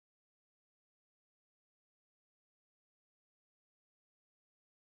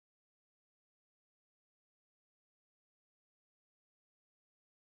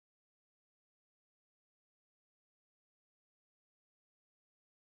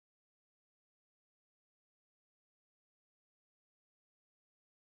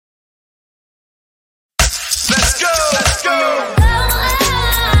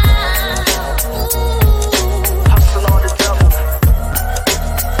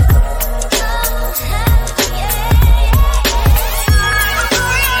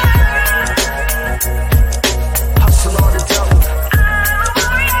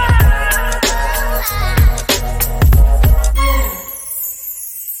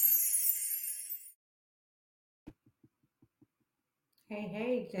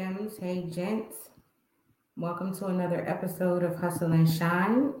Hey, gems. Hey, gents. Welcome to another episode of Hustle and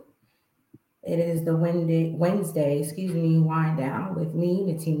Shine. It is the Wednesday, wind down with me,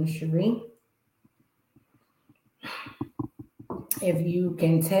 Natima Cherie. If you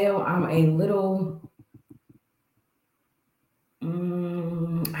can tell, I'm a little,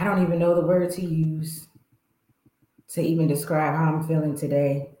 I don't even know the word to use to even describe how I'm feeling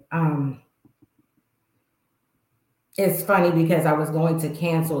today. It's funny because I was going to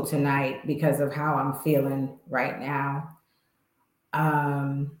cancel tonight because of how I'm feeling right now.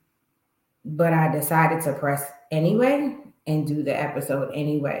 Um, but I decided to press anyway and do the episode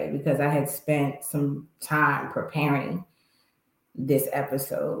anyway because I had spent some time preparing this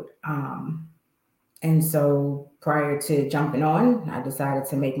episode. And so prior to jumping on, I decided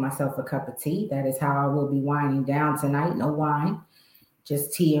to make myself a cup of tea. That is how I will be winding down tonight. No wine,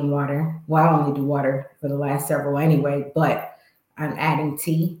 just tea and water. Well, I only do water for the last several anyway, but I'm adding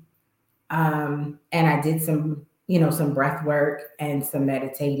tea. And I did some breath work and some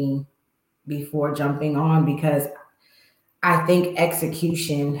meditating before jumping on because I think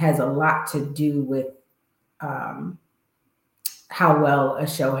execution has a lot to do with um, how well a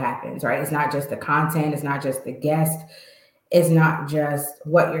show happens, right? It's not just the content, it's not just the guest, it's not just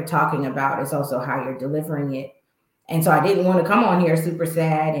what you're talking about, it's also how you're delivering it. And so I didn't want to come on here super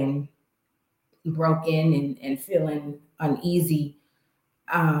sad and broken and feeling uneasy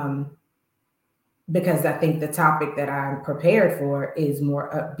um, because I think the topic that I'm prepared for is more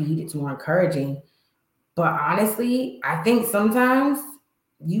upbeat, it's more encouraging. But honestly, I think sometimes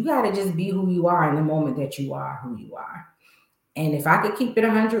you got to just be who you are in the moment that you are who you are. And if I could keep it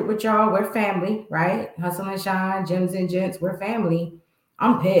 100 with y'all, we're family, right? Hustle and Shine, Gems and Gents, we're family.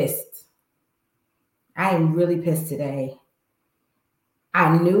 I'm pissed. I am really pissed today.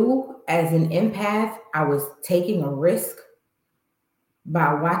 I knew as an empath, I was taking a risk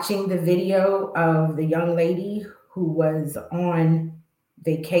by watching the video of the young lady who was on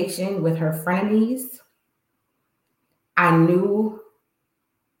vacation with her frenemies. I knew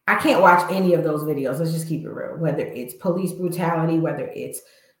I can't watch any of those videos. Let's just keep it real. Whether it's police brutality, whether it's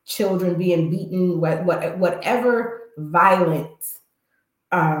children being beaten, whatever violence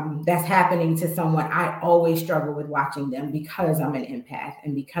that's happening to someone, I always struggle with watching them because I'm an empath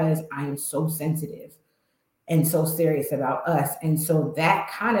and because I am so sensitive and so serious about us. And so that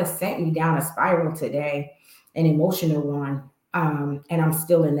kind of sent me down a spiral today, an emotional one. And I'm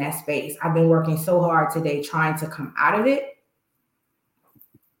still in that space. I've been working so hard today trying to come out of it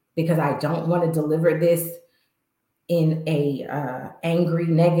because I don't want to deliver this in a angry,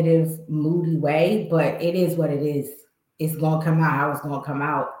 negative, moody way. But it is what it is. It's gonna come out how it's gonna come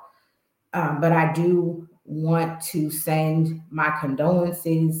out. But I do want to send my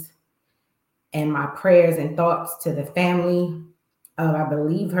condolences and my prayers and thoughts to the family of, I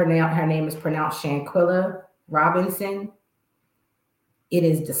believe her name is pronounced Shanquilla Robinson. It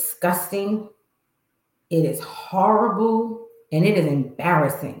is disgusting. It is horrible, and it is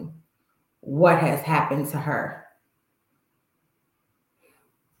embarrassing what has happened to her.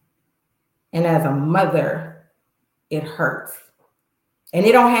 And as a mother, it hurts. And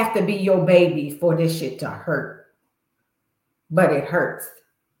it don't have to be your baby for this shit to hurt. But it hurts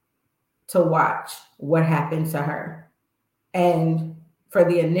to watch what happened to her. And for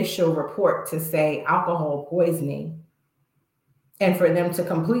the initial report to say alcohol poisoning, and for them to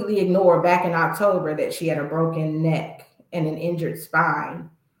completely ignore back in October that she had a broken neck and an injured spine.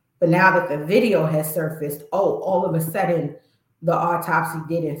 But now that the video has surfaced, all of a sudden, the autopsy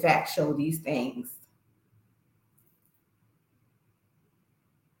did in fact show these things.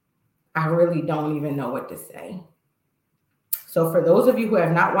 I really don't even know what to say. So for those of you who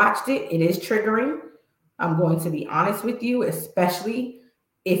have not watched it, it is triggering. I'm going to be honest with you, especially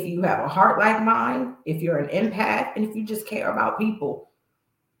if you have a heart like mine, if you're an empath, and if you just care about people.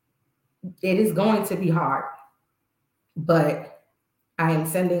 It is going to be hard. But I am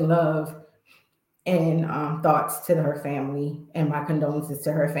sending love and thoughts to her family and my condolences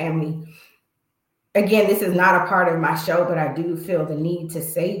to her family. Again, this is not a part of my show, but I do feel the need to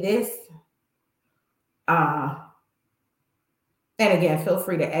say this. And again, feel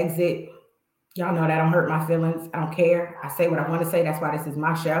free to exit. Y'all know that don't hurt my feelings. I don't care. I say what I want to say. That's why this is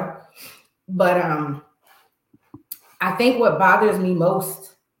my show. But I think what bothers me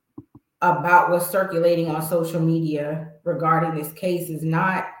most about what's circulating on social media regarding this case is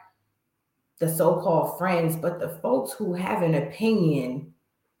not the so-called friends, but the folks who have an opinion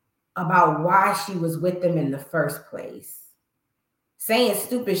about why she was with them in the first place. Saying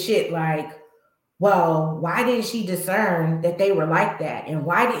stupid shit like, well, why didn't she discern that they were like that? And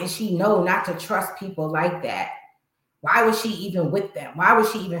why didn't she know not to trust people like that? Why was she even with them? Why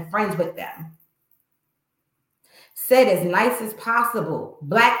was she even friends with them? Said as nice as possible.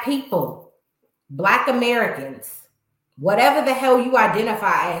 Black people, Black Americans, whatever the hell you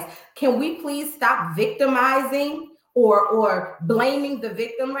identify as, can we please stop victimizing or blaming the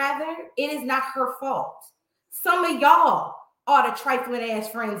victim rather? It is not her fault. Some of y'all are the trifling ass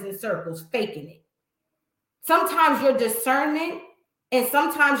friends in circles faking it. Sometimes your discernment and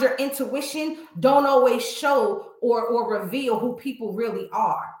sometimes your intuition don't always show or reveal who people really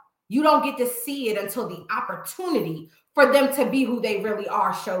are. You don't get to see it until the opportunity for them to be who they really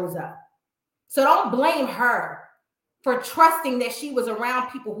are shows up. So don't blame her for trusting that she was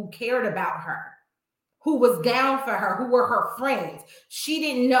around people who cared about her, who was down for her, who were her friends. She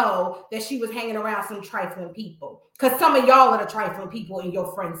didn't know that she was hanging around some trifling people, because some of y'all are the trifling people in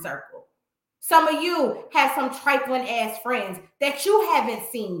your friend circle. Some of you have some trifling ass friends that you haven't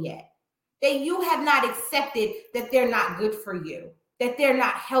seen yet, that you have not accepted that they're not good for you, that they're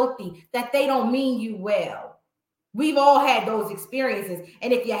not healthy, that they don't mean you well. We've all had those experiences.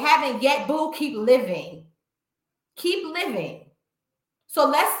 And if you haven't yet, boo, keep living. Keep living. So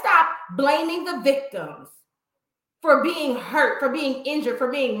let's stop blaming the victims for being hurt, for being injured,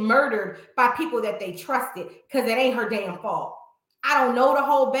 for being murdered by people that they trusted, because it ain't her damn fault. I don't know the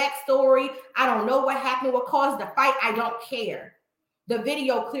whole backstory. I don't know what happened, what caused the fight. I don't care. The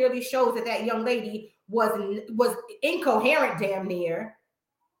video clearly shows that young lady was incoherent damn near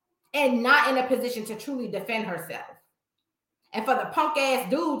and not in a position to truly defend herself. And for the punk ass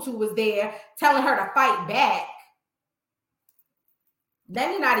dudes who was there telling her to fight back,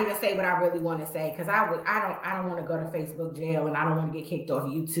 let me not even say what I really want to say, because I don't want to go to Facebook jail and I don't want to get kicked off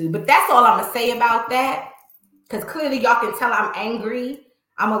YouTube. But that's all I'm gonna say about that, because clearly y'all can tell I'm angry.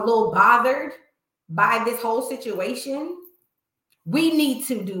 I'm a little bothered by this whole situation. We need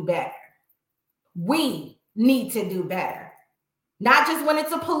to do better. We need to do better. Not just when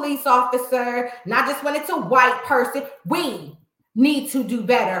it's a police officer, not just when it's a white person. We need to do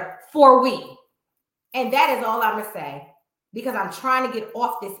better for we. And that is all I'm gonna say, because I'm trying to get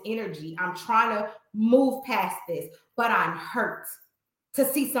off this energy. I'm trying to move past this, but I'm hurt to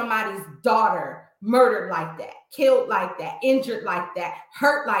see somebody's daughter murdered like that, killed like that, injured like that,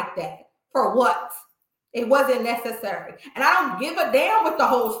 hurt like that. For what? It wasn't necessary. And I don't give a damn what the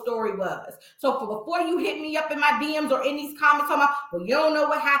whole story was. So before you hit me up in my DMs or in these comments talking about, well, you don't know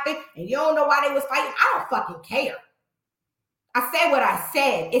what happened and you don't know why they was fighting, I don't fucking care. I said what I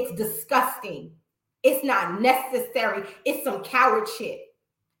said. It's disgusting. It's not necessary. It's some coward shit.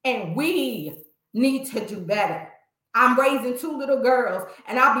 And we need to do better. I'm raising 2 little girls,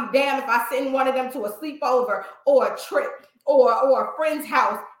 and I'll be damned if I send one of them to a sleepover or a trip or a friend's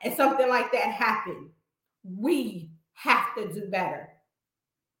house and something like that happens. We have to do better.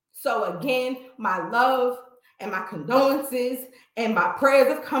 So again, my love and my condolences and my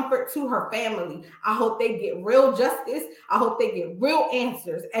prayers of comfort to her family. I hope they get real justice. I hope they get real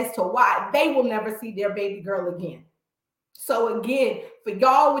answers as to why they will never see their baby girl again. So again, for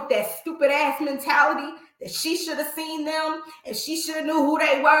y'all with that stupid ass mentality that she should have seen them and she should have knew who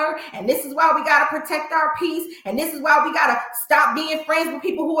they were, and this is why we got to protect our peace, and this is why we got to stop being friends with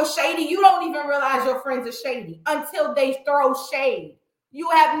people who are shady. You don't even realize your friends are shady until they throw shade. You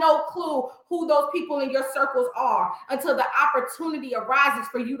have no clue who those people in your circles are until the opportunity arises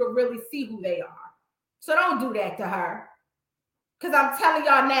for you to really see who they are. So don't do that to her. Because I'm telling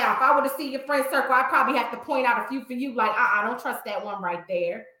y'all now, if I were to see your friend circle, I'd probably have to point out a few for you, like, don't trust that one right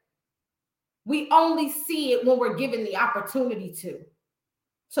there. We only see it when we're given the opportunity to.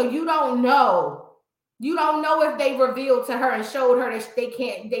 So you don't know. You don't know if they revealed to her and showed her that they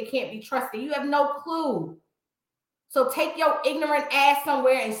can't be trusted. You have no clue. So take your ignorant ass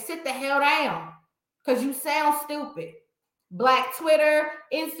somewhere and sit the hell down, because you sound stupid. Black Twitter,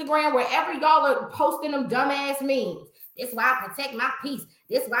 Instagram, wherever y'all are posting them dumbass memes. This is why I protect my peace.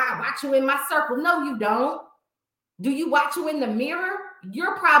 This is why I watch you in my circle. No, you don't. Do you watch you in the mirror?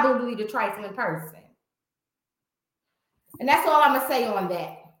 You're probably the trifling person. And that's all I'm going to say on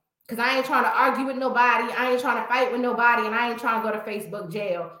that. Because I ain't trying to argue with nobody. I ain't trying to fight with nobody. And I ain't trying to go to Facebook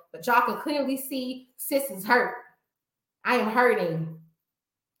jail. But y'all can clearly see sis is hurt. I am hurting.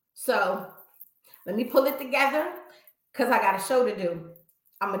 So let me pull it together, because I got a show to do.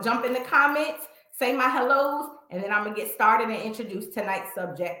 I'm going to jump in the comments, say my hellos, and then I'm going to get started and introduce tonight's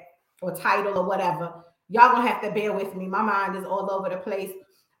subject or title or whatever. Y'all going to have to bear with me. My mind is all over the place.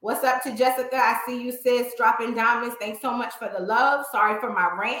 What's up to Jessica? I see you, sis, dropping diamonds. Thanks so much for the love. Sorry for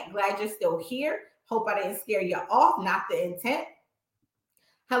my rant. Glad you're still here. Hope I didn't scare you off. Not the intent.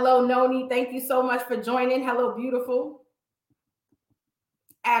 Hello, Noni. Thank you so much for joining. Hello, beautiful.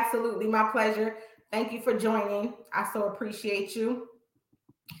 Absolutely, my pleasure. Thank you for joining. I so appreciate you.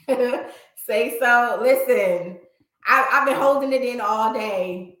 Say so. Listen, I've been holding it in all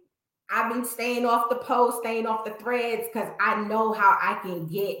day. I've been staying off the post, staying off the threads, because I know how I can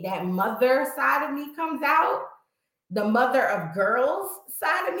get that mother side of me comes out. The mother of girls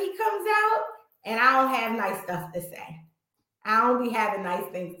side of me comes out, and I don't have nice stuff to say. I don't be having nice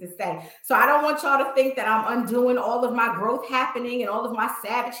things to say. So I don't want y'all to think that I'm undoing all of my growth happening and all of my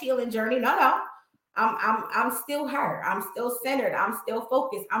savage healing journey. No. I'm still her. I'm still centered. I'm still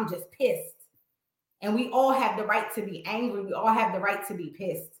focused. I'm just pissed. And we all have the right to be angry. We all have the right to be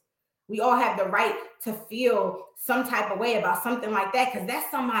pissed. We all have the right to feel some type of way about something like that, because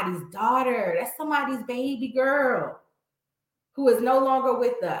that's somebody's daughter. That's somebody's baby girl who is no longer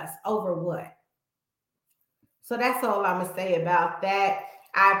with us over what? So that's all I'm going to say about that.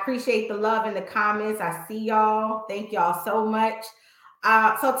 I appreciate the love in the comments. I see y'all. Thank y'all so much.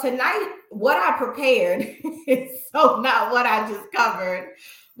 So tonight, what I prepared is so not what I just covered,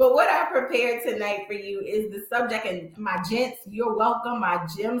 but what I prepared tonight for you is the subject. And my gents, you're welcome. My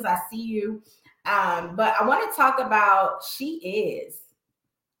gems, I see you. But I want to talk about she is.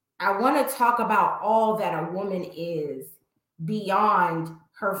 I want to talk about all that a woman is beyond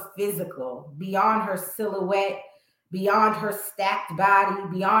her physical, beyond her silhouette, beyond her stacked body,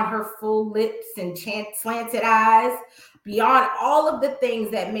 beyond her full lips and slanted eyes, beyond all of the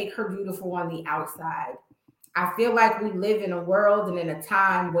things that make her beautiful on the outside. I feel like we live in a world and in a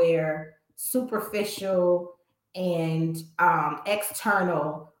time where superficial and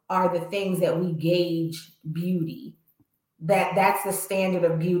external are the things that we gauge beauty. That's the standard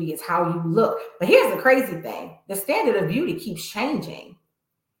of beauty, is how you look. But here's the crazy thing. The standard of beauty keeps changing.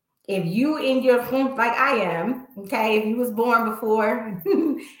 If you in your, like I am, okay, if you was born before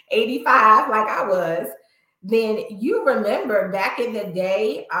 85, like I was, then you remember back in the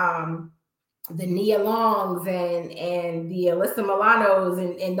day, the Nia Longs and the Alyssa Milanos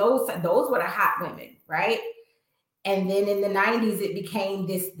and those were the hot women, right? And then in the 90s, it became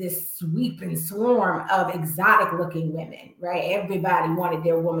this sweeping swarm of exotic looking women, right? Everybody wanted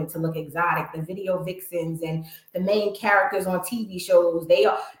their woman to look exotic. The video vixens and the main characters on TV shows, they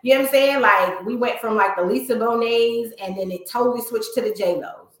are, you know what I'm saying? Like we went from like the Lisa Bonets, and then it totally switched to the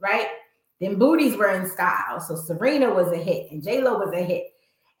J-Lo's, right? Then booties were in style. So Serena was a hit and J-Lo was a hit.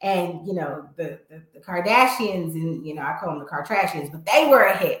 And, you know, the Kardashians, and, you know, I call them the Kardashians, but they were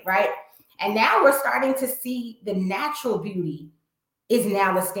a hit, right? And now we're starting to see the natural beauty is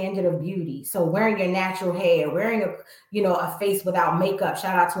now the standard of beauty. So wearing your natural hair, wearing a face without makeup,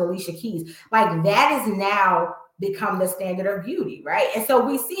 shout out to Alicia Keys, like that is now become the standard of beauty, right? And so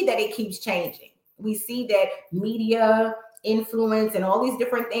we see that it keeps changing. We see that media influence and all these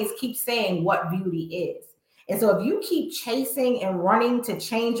different things keep saying what beauty is. And so if you keep chasing and running to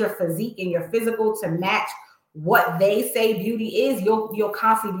change your physique and your physical to match what they say beauty is, you'll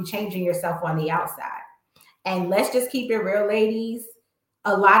constantly be changing yourself on the outside. And let's just keep it real, ladies.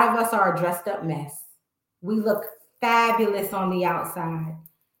 A lot of us are a dressed up mess. We look fabulous on the outside,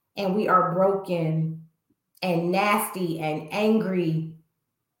 and we are broken and nasty and angry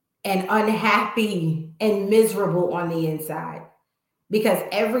and unhappy and miserable on the inside. Because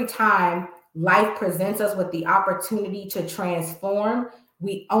every time life presents us with the opportunity to transform,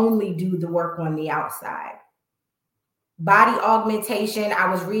 we only do the work on the outside. Body augmentation. I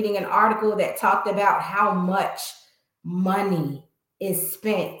was reading an article that talked about how much money is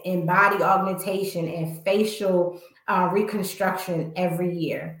spent in body augmentation and facial reconstruction every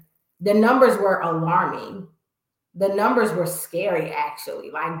year. The numbers were alarming. The numbers were scary, actually.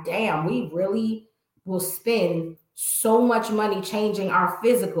 Like, damn, we really will spend so much money changing our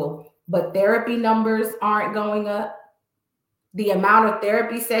physical, but therapy numbers aren't going up. The amount of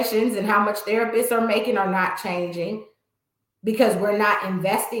therapy sessions and how much therapists are making are not changing, because we're not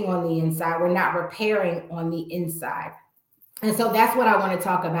investing on the inside. We're not repairing on the inside. And so that's what I want to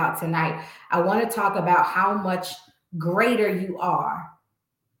talk about tonight. I want to talk about how much greater you are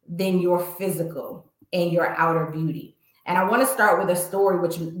than your physical and your outer beauty. And I want to start with a story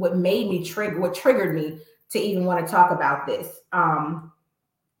what triggered me to even want to talk about this. And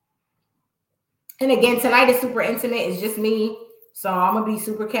again, tonight is super intimate. It's just me. So I'm going to be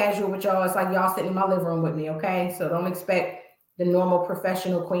super casual with y'all. It's like y'all sitting in my living room with me, okay? So don't expect the normal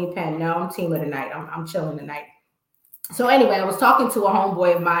professional Queen Pen. No, I'm Tima tonight. I'm chilling tonight. So anyway, I was talking to a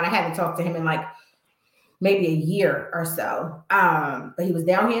homeboy of mine. I haven't talked to him in like maybe a year or so. But he was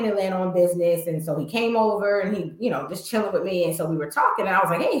down here in Atlanta on business. And so he came over and he, just chilling with me. And so we were talking and I was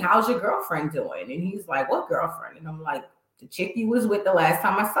like, hey, how's your girlfriend doing? And he's like, what girlfriend? And I'm like, the chick you was with the last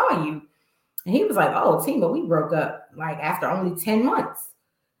time I saw you. And he was like, oh, Tima, we broke up like after only 10 months.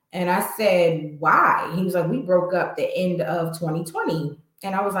 And I said, why? He was like, we broke up the end of 2020.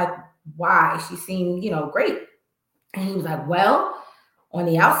 And I was like, why? She seemed, great. And he was like, well, on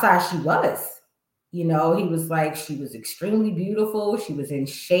the outside, she was. He was like, she was extremely beautiful. She was in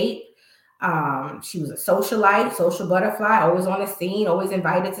shape. She was a socialite, social butterfly, always on the scene, always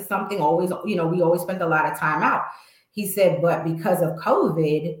invited to something, always, we always spent a lot of time out. He said, but because of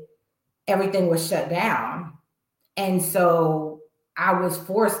COVID, everything was shut down. And so I was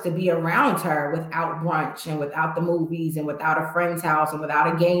forced to be around her without brunch and without the movies and without a friend's house and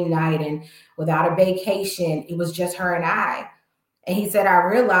without a game night and without a vacation. It was just her and I. And he said, I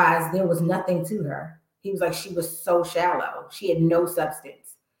realized there was nothing to her. He was like, she was so shallow. She had no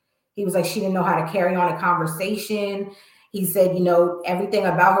substance. He was like, she didn't know how to carry on a conversation. He said, everything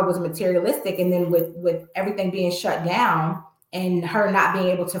about her was materialistic. And then with everything being shut down and her not being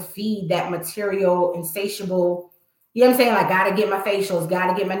able to feed that material, insatiable, you know what I'm saying? Like, got to get my facials,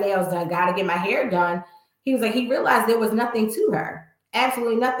 got to get my nails done, got to get my hair done. He was like, he realized there was nothing to her,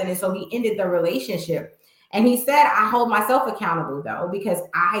 absolutely nothing. And so he ended the relationship. And he said, I hold myself accountable, though, because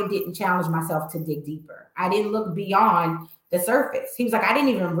I didn't challenge myself to dig deeper. I didn't look beyond the surface. He was like, I didn't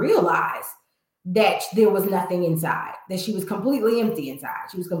even realize that there was nothing inside, that she was completely empty inside.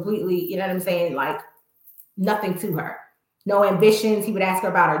 She was completely, you know what I'm saying? Like, nothing to her, no ambitions. He would ask her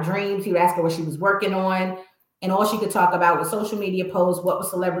about her dreams. He would ask her what she was working on. And all she could talk about was social media posts, what were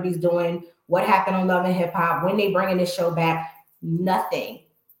celebrities doing, what happened on Love and Hip Hop, when they bringing this show back, nothing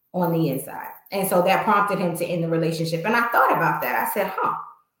on the inside. And so that prompted him to end the relationship. And I thought about that. I said,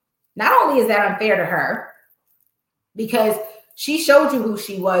 not only is that unfair to her, because she showed you who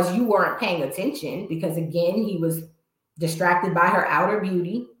she was, you weren't paying attention because, again, he was distracted by her outer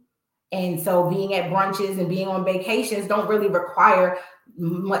beauty. And so being at brunches and being on vacations don't really require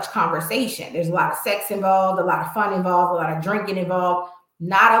much conversation. There's a lot of sex involved, a lot of fun involved, a lot of drinking involved,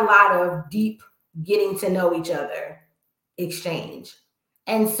 not a lot of deep getting to know each other exchange.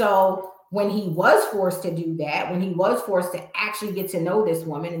 And so when he was forced to do that, when he was forced to actually get to know this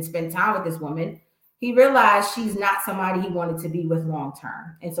woman and spend time with this woman, he realized she's not somebody he wanted to be with long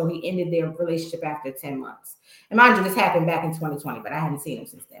term. And so he ended their relationship after 10 months. And mind you, this happened back in 2020, but I haven't seen him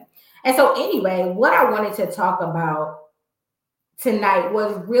since then. And so anyway, what I wanted to talk about tonight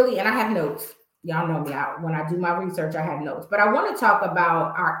was really, and I have notes. Y'all know me out. When I do my research, I have notes. But I want to talk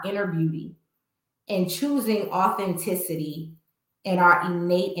about our inner beauty and choosing authenticity and our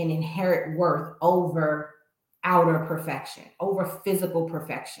innate and inherent worth over outer perfection, over physical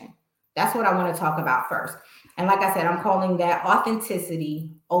perfection. That's what I want to talk about first. And like I said, I'm calling that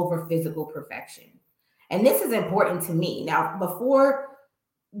authenticity over physical perfection. And this is important to me. Now, before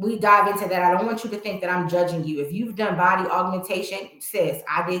we dive into that, I don't want you to think that I'm judging you. If you've done body augmentation, sis,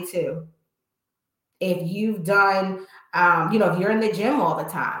 I did too. If you've done, if you're in the gym all the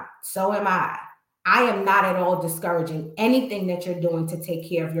time, so am I. I am not at all discouraging anything that you're doing to take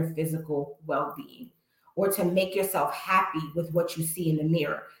care of your physical well-being or to make yourself happy with what you see in the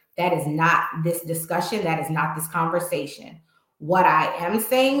mirror. That is not this discussion. That is not this conversation. What I am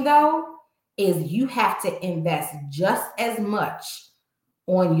saying, though, is you have to invest just as much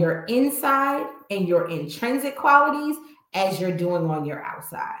on your inside and your intrinsic qualities as you're doing on your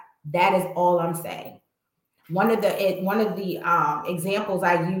outside. That is all I'm saying. One of the examples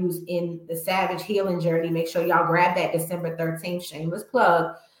I use in the Savage Healing Journey, make sure y'all grab that December 13th, shameless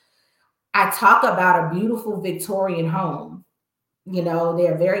plug. I talk about a beautiful Victorian home.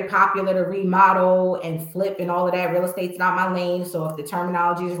 They're very popular to remodel and flip and all of that. Real estate's not my lane. So if the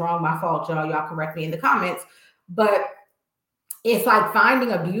terminology is wrong, my fault, y'all correct me in the comments. But it's like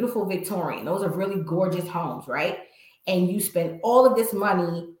finding a beautiful Victorian. Those are really gorgeous homes, right? And you spend all of this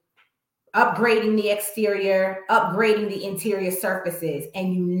money upgrading the exterior, upgrading the interior surfaces,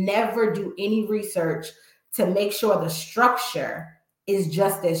 and you never do any research to make sure the structure is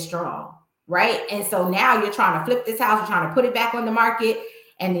just as strong, right? And so now you're trying to flip this house, you're trying to put it back on the market,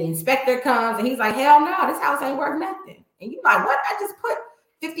 and the inspector comes and he's like, hell no, this house ain't worth nothing. And you're like, what? I just put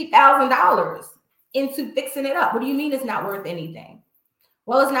 $50,000 into fixing it up. What do you mean it's not worth anything?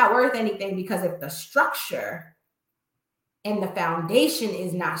 Well, it's not worth anything because if the structure and the foundation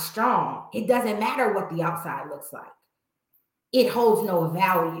is not strong, it doesn't matter what the outside looks like. It holds no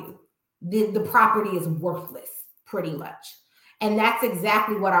value. The property is worthless, pretty much. And that's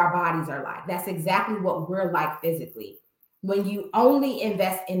exactly what our bodies are like. That's exactly what we're like physically. When you only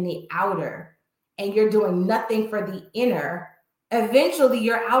invest in the outer and you're doing nothing for the inner, eventually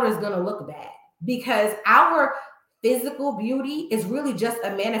your outer is going to look bad because our physical beauty is really just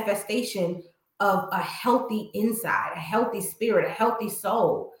a manifestation of a healthy inside, a healthy spirit, a healthy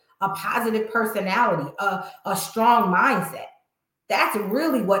soul, a positive personality, a strong mindset. That's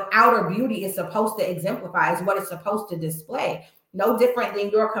really what outer beauty is supposed to exemplify, is what it's supposed to display. No different than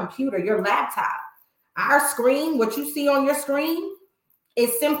your computer, your laptop. Our screen, what you see on your screen,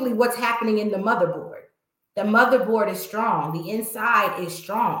 is simply what's happening in the motherboard. The motherboard is strong. The inside is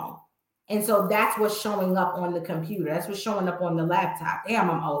strong. And so that's what's showing up on the computer. That's what's showing up on the laptop. Damn,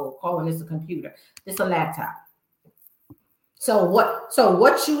 I'm old calling this a computer. This a laptop. So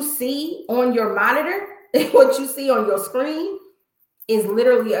what you see on your monitor, what you see on your screen, is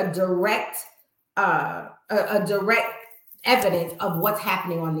literally a direct evidence of what's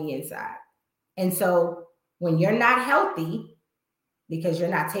happening on the inside. And so when you're not healthy, because you're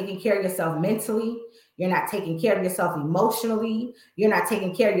not taking care of yourself mentally, you're not taking care of yourself emotionally, you're not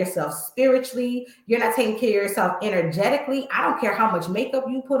taking care of yourself spiritually, you're not taking care of yourself energetically. I don't care how much makeup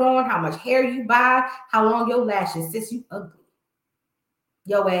you put on, how much hair you buy, how long your lashes, sis, you ugly.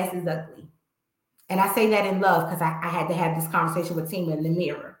 Your ass is ugly. And I say that in love because I had to have this conversation with Tima in the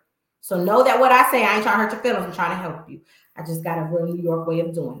mirror. So know that what I say, I ain't trying to hurt your feelings. I'm trying to help you. I just got a real New York way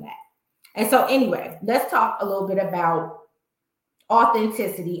of doing that. And so anyway, let's talk a little bit about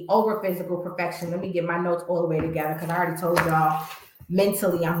authenticity over physical perfection. Let me get my notes all the way together because I already told y'all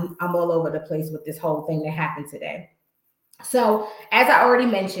mentally I'm all over the place with this whole thing that happened today. So as I already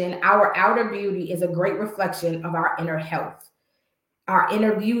mentioned, our outer beauty is a great reflection of our inner health. Our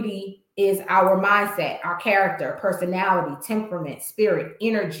inner beauty is our mindset, our character, personality, temperament, spirit,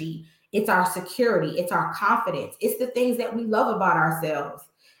 energy. It's our security. It's our confidence. It's the things that we love about ourselves.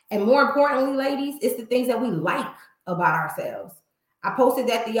 And more importantly, ladies, it's the things that we like about ourselves. I posted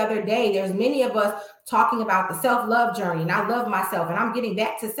that the other day. There's many of us talking about the self-love journey, and I love myself, and I'm getting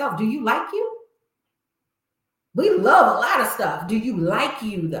back to self. Do you like you? We love a lot of stuff. Do you like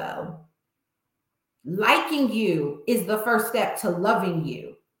you, though? Liking you is the first step to loving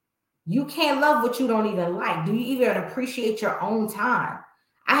you. You can't love what you don't even like. Do you even appreciate your own time?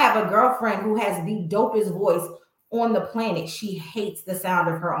 I have a girlfriend who has the dopest voice on the planet. She hates the sound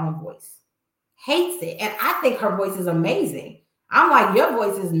of her own voice. Hates it. And I think her voice is amazing. I'm like, your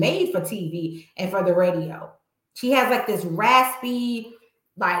voice is made for TV and for the radio. She has like this raspy,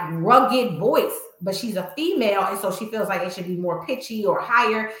 like rugged voice, but she's a female. And so she feels like it should be more pitchy or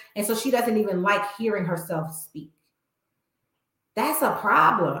higher. And so she doesn't even like hearing herself speak. That's a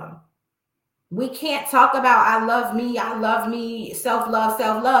problem. We can't talk about I love me,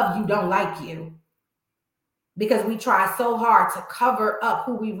 self-love, you don't like you. Because we try so hard to cover up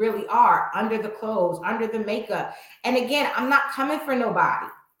who we really are under the clothes, under the makeup. And again, I'm not coming for nobody,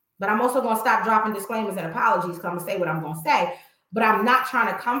 but I'm also going to stop dropping disclaimers and apologies because I'm going to say what I'm going to say. But I'm not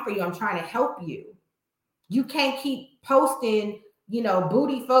trying to come for you. I'm trying to help you. You can't keep posting,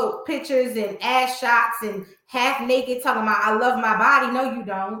 booty folk pictures and ass shots and half naked talking about I love my body. No, you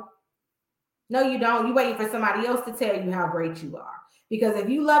don't. No, you don't. You're waiting for somebody else to tell you how great you are. Because if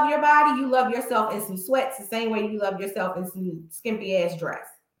you love your body, you love yourself in some sweats the same way you love yourself in some skimpy ass dress.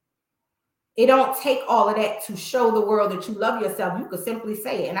 It don't take all of that to show the world that you love yourself. You could simply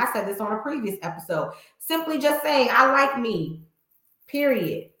say it. And I said this on a previous episode. Simply just saying, I like me,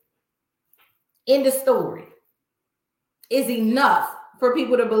 period. End of story. Is enough for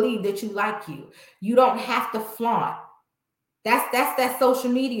people to believe that you like you. You don't have to flaunt. That's that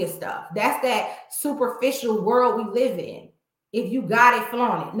social media stuff. That's that superficial world we live in. If you got it,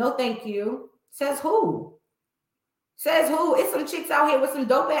 flaunt it. No, thank you. Says who? Says who? It's some chicks out here with some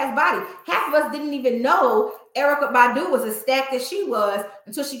dope ass body. Half of us didn't even know Erykah Badu was as stacked as she was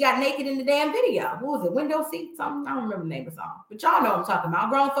until she got naked in the damn video. What was it? Window seat? Something? I don't remember the name of the song. But y'all know what I'm talking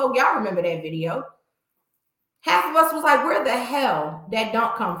about. Grown folk, y'all remember that video. Half of us was like, where the hell that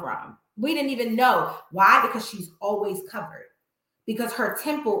don't come from? We didn't even know. Why? Because she's always covered. Because her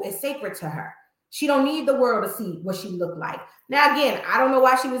temple is sacred to her. She don't need the world to see what she looked like. Now, again, I don't know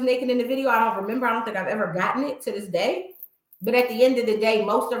why she was naked in the video. I don't remember. I don't think I've ever gotten it to this day. But at the end of the day,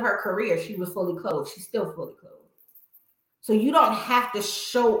 most of her career, she was fully clothed. She's still fully clothed. So you don't have to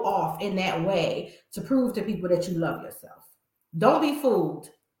show off in that way to prove to people that you love yourself. Don't be fooled.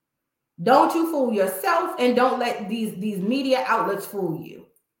 Don't you fool yourself, and don't let these media outlets fool you.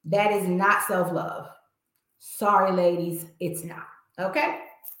 That is not self-love. Sorry, ladies, it's not. Okay?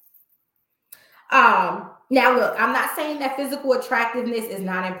 Now look, I'm not saying that physical attractiveness is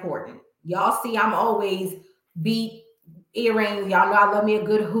not important. Y'all see I'm always beat, earrings. Y'all know I love me a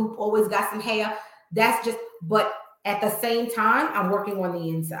good hoop, always got some hair. That's just, but at the same time, I'm working on the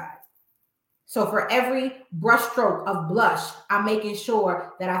inside. So for every brushstroke of blush, I'm making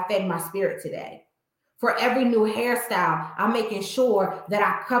sure that I fed my spirit today. For every new hairstyle, I'm making sure that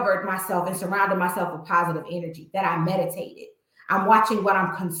I covered myself and surrounded myself with positive energy, that I meditated. I'm watching what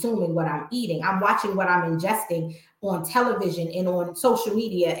I'm consuming, what I'm eating. I'm watching what I'm ingesting on television and on social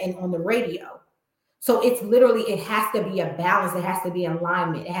media and on the radio. So it's literally, it has to be a balance. It has to be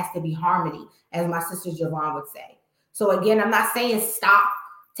alignment. It has to be harmony, as my sister Javon would say. So again, I'm not saying stop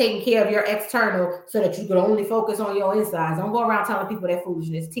taking care of your external so that you can only focus on your insides. Don't go around telling people that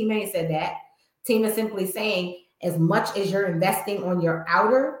foolishness. Tima ain't said that. Tima simply saying, as much as you're investing on your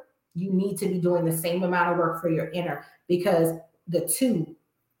outer, you need to be doing the same amount of work for your inner, because the two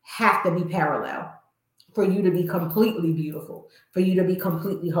have to be parallel for you to be completely beautiful, for you to be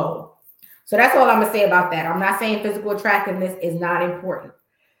completely whole. So that's all I'm going to say about that. I'm not saying physical attractiveness is not important.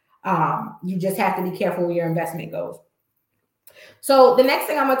 You just have to be careful where your investment goes. So the next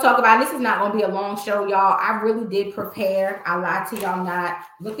thing I'm going to talk about, and this is not going to be a long show, y'all. I really did prepare. I lied to y'all not.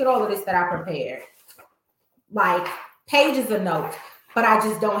 Look at all of this that I prepared. Like pages of notes, but I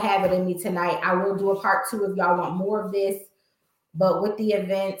just don't have it in me tonight. I will do a part 2 if y'all want more of this. But with the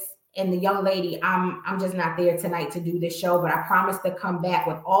events and the young lady, I'm just not there tonight to do this show, but I promise to come back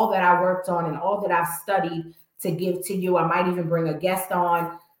with all that I worked on and all that I've studied to give to you. I might even bring a guest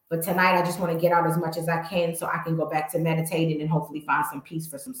on, but tonight I just want to get out as much as I can so I can go back to meditating and hopefully find some peace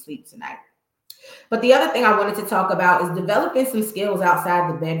for some sleep tonight. But the other thing I wanted to talk about is developing some skills outside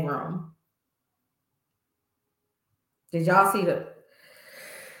the bedroom. Did y'all see the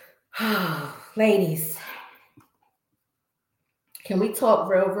ladies? Can we talk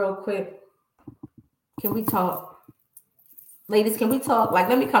real quick? Can we talk? Ladies, can we talk? Like,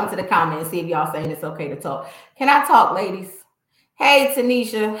 let me come to the comment and see if y'all saying it's okay to talk. Can I talk, ladies? Hey,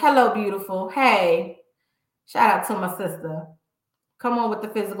 Tanisha. Hello, beautiful. Hey. Shout out to my sister. Come on with the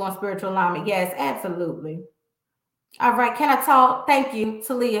physical and spiritual alignment. Yes, absolutely. All right. Can I talk? Thank you,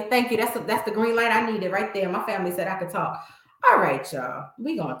 Talia. Thank you. That's the green light I needed right there. My family said I could talk. All right, y'all.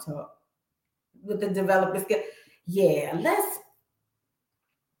 We gonna talk with the development skill. Yeah, let's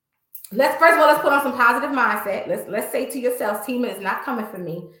first of all, let's put on some positive mindset. Let's say to yourself, Tima is not coming for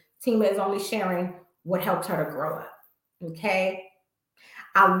me. Tima is only sharing what helped her to grow up. Okay.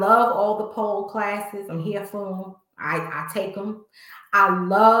 I love all the pole classes. I'm here for them. I take them. I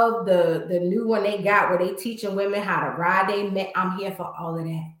love the new one they got where they teaching women how to ride. I'm here for all of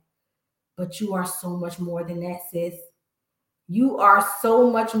that. But you are so much more than that, sis. You are so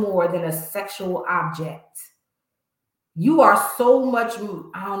much more than a sexual object. You are so much,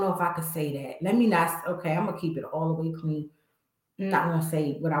 I don't know if I could say that. Let me not, okay, I'm going to keep it all the way clean. I'm not going to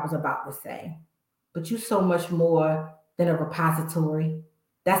say what I was about to say. But you're so much more than a repository.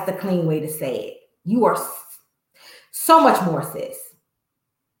 That's the clean way to say it. You are so much more, sis.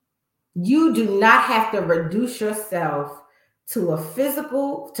 You do not have to reduce yourself to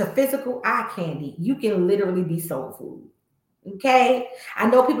physical eye candy. You can literally be soul food. Okay? I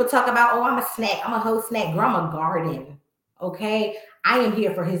know people talk about, oh, I'm a snack. I'm a whole snack. Girl, I'm a garden. Okay? I am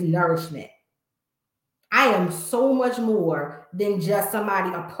here for his nourishment. I am so much more than just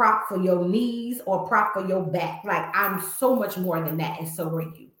somebody, a prop for your knees or a prop for your back. Like, I'm so much more than that, and so are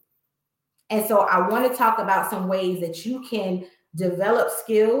you. And so I want to talk about some ways that you can develop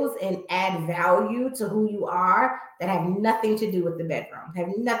skills and add value to who you are that have nothing to do with the bedroom, have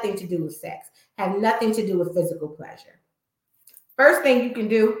nothing to do with sex, have nothing to do with physical pleasure. First thing you can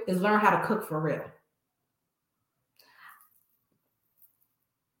do is learn how to cook for real.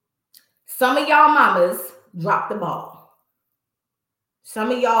 Some of y'all mamas drop the ball.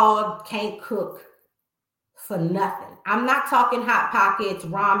 Some of y'all can't cook for nothing. I'm not talking Hot Pockets,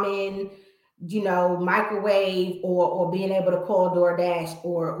 ramen, microwave, or being able to call DoorDash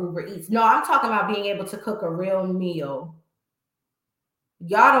or Uber Eats. No, I'm talking about being able to cook a real meal.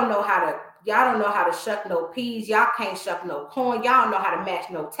 Y'all don't know how to shuck no peas. Y'all can't shuck no corn. Y'all don't know how to mash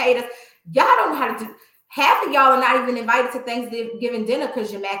no taters. Y'all don't know how to do. Half of y'all are not even invited to Thanksgiving dinner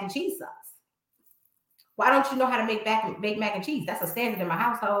because your mac and cheese sucks. Why don't you know how to make mac and cheese? That's a standard in my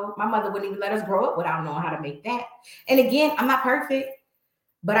household. My mother wouldn't even let us grow up without knowing how to make that. And again, I'm not perfect,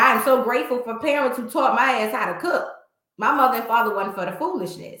 but I am so grateful for parents who taught my ass how to cook. My mother and father wasn't for the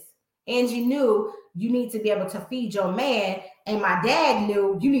foolishness. Angie knew you need to be able to feed your man, and my dad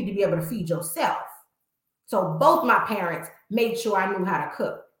knew you need to be able to feed yourself. So both my parents made sure I knew how to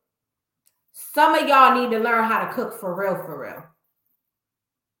cook. Some of y'all need to learn how to cook for real, for real.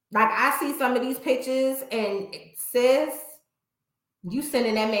 Like, I see some of these pictures and it says, you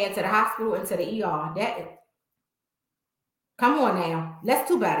sending that man to the hospital and to the ER. Come on now. Let's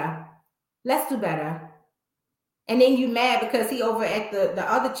do better. Let's do better. And then you mad because he over at the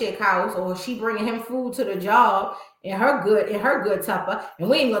other chick house, or she bringing him food to the job in her good tupper. And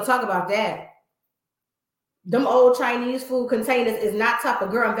we ain't gonna talk about that. Them old Chinese food containers is not Tupper.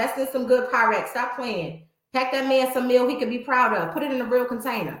 Girl, invest in some good Pyrex. Stop playing. Pack that man some meal he could be proud of. Put it in a real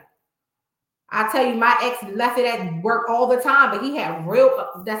container. I tell you, my ex left it at work all the time, but he had real,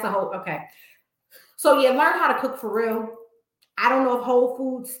 that's a whole, okay. So yeah, learn how to cook for real. I don't know if Whole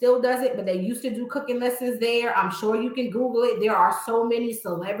Foods still does it, but they used to do cooking lessons there. I'm sure you can Google it. There are so many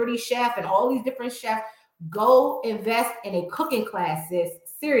celebrity chefs and all these different chefs. Go invest in a cooking class, sis.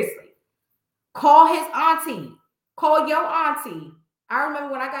 Seriously. Call his auntie. Call your auntie. I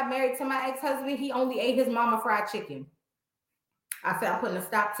remember when I got married to my ex-husband, he only ate his mama fried chicken. I said, I'm putting a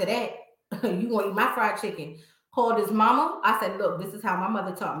stop to that. You gonna eat my fried chicken. Called his mama. I said, look, this is how my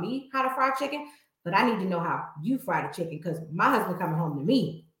mother taught me how to fry chicken, but I need to know how you fry the chicken because my husband coming home to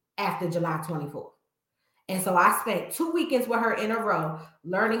me after July 24th. And so I spent 2 weekends with her in a row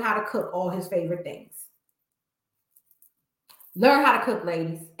learning how to cook all his favorite things. Learn how to cook,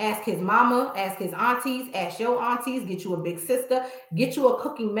 ladies. Ask his mama, ask his aunties, ask your aunties, get you a big sister, get you a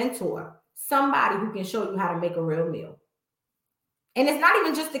cooking mentor, somebody who can show you how to make a real meal. And it's not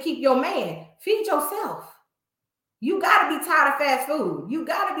even just to keep your man, feed yourself. You got to be tired of fast food. You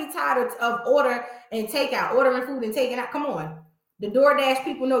got to be tired of order and takeout, ordering food and taking out. Come on. The DoorDash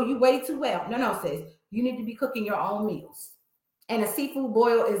people know you way too well. No, sis. You need to be cooking your own meals. And a seafood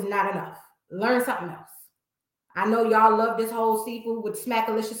boil is not enough. Learn something else. I know y'all love this whole seafood with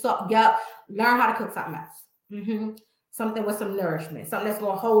Smackalicious sauce. Yup. Learn how to cook something else. Something with some nourishment. Something that's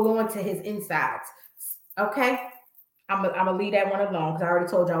going to hold on to his insides. Okay? I'm going to leave that one alone because I already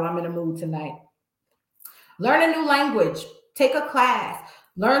told y'all I'm in a mood tonight. Learn a new language. Take a class.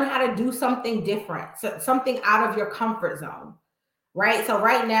 Learn how to do something different. Something out of your comfort zone. Right? So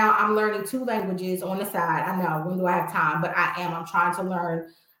right now I'm learning 2 languages on the side. I know, when do I have time? But I'm trying to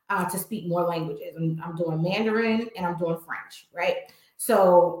learn to speak more languages. I'm doing Mandarin and I'm doing French, right?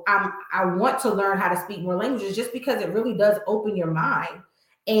 So I want to learn how to speak more languages just because it really does open your mind.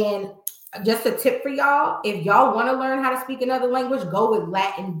 And just a tip for y'all, if y'all want to learn how to speak another language, go with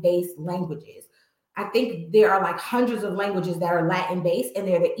Latin-based languages. I think there are like hundreds of languages that are Latin-based and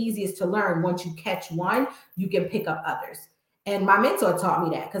they're the easiest to learn. Once you catch one, you can pick up others. And my mentor taught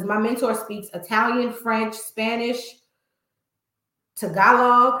me that because my mentor speaks Italian, French, Spanish,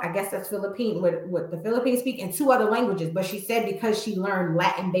 Tagalog, I guess that's Philippine, what the Philippines speak, and 2 other languages. But she said because she learned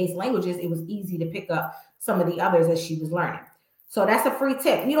Latin-based languages, it was easy to pick up some of the others as she was learning. So that's a free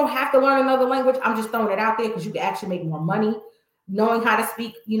tip. You don't have to learn another language. I'm just throwing it out there because you can actually make more money knowing how to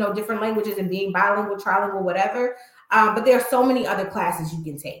speak, different languages and being bilingual, trilingual, whatever. But there are so many other classes you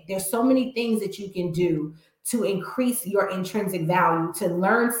can take. There's so many things that you can do to increase your intrinsic value, to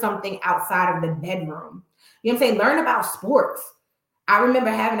learn something outside of the bedroom. You know what I'm saying? Learn about sports. I remember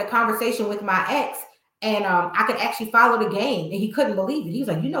having a conversation with my ex and I could actually follow the game and he couldn't believe it. He was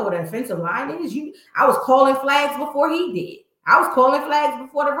like, you know what an offensive line is? I was calling flags before he did. I was calling flags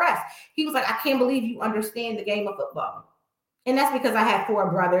before the rest. He was like, I can't believe you understand the game of football. And that's because I had 4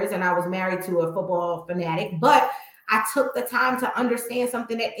 brothers and I was married to a football fanatic, but I took the time to understand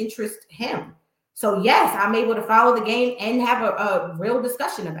something that interests him. So yes, I'm able to follow the game and have a real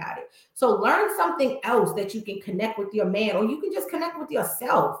discussion about it. So learn something else that you can connect with your man, or you can just connect with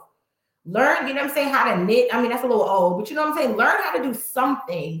yourself. Learn, how to knit. I mean, that's a little old, but you know what I'm saying? Learn how to do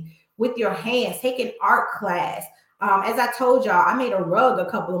something with your hands. Take an art class. As I told y'all, I made a rug a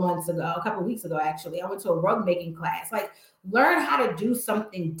couple of weeks ago, actually. I went to a rug making class. Like, learn how to do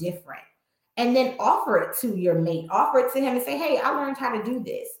something different. And then offer it to your mate. Offer it to him and say, hey, I learned how to do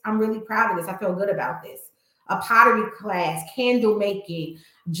this. I'm really proud of this. I feel good about this. A pottery class, candle making,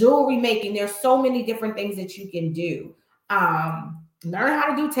 jewelry making. There's so many different things that you can do. Learn how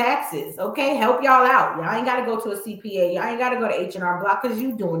to do taxes. Okay, help y'all out. Y'all ain't got to go to a CPA. Y'all ain't got to go to H&R Block because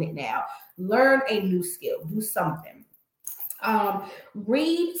you're doing it now. Learn a new skill. Do something.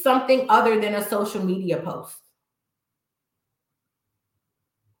 Read something other than a social media post.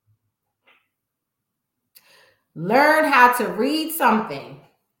 Learn how to read something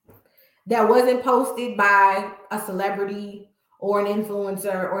that wasn't posted by a celebrity or an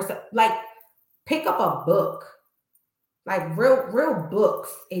influencer or like pick up a book. Like real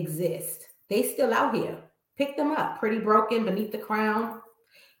books exist. They still out here. Pick them up. Pretty Broken, Beneath the Crown.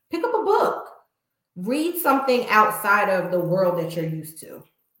 Pick up a book. Read something outside of the world that you're used to.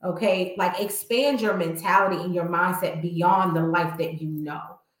 Okay? Like expand your mentality and your mindset beyond the life that you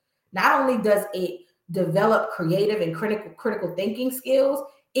know. Not only does it develop creative and critical thinking skills,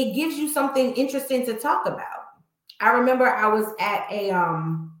 it gives you something interesting to talk about. I remember I was at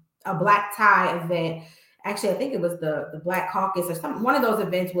a black tie event. Actually, I think it was the Black Caucus or something, one of those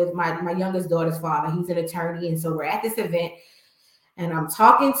events with my youngest daughter's father. He's an attorney. And so we're at this event and I'm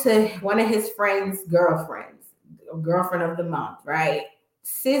talking to one of his friends' girlfriend of the month, right?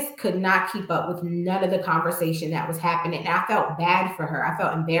 sis could not keep up with none of the conversation that was happening. And I felt bad for her. I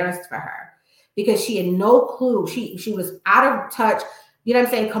felt embarrassed for her because she had no clue. She was out of touch, you know what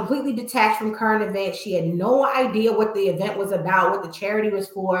I'm saying, completely detached from current events. She had no idea what the event was about, what the charity was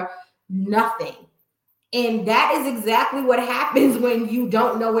for, nothing. And that is exactly what happens when you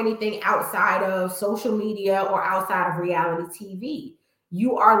don't know anything outside of social media or outside of reality TV.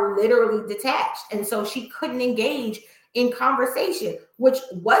 You are literally detached. And so she couldn't engage in conversation, which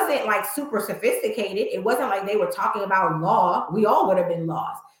wasn't like super sophisticated. It wasn't like they were talking about law. We all would have been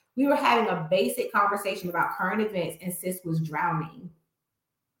lost. We were having a basic conversation about current events, and sis was drowning.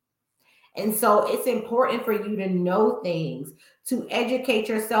 And so it's important for you to know things, to educate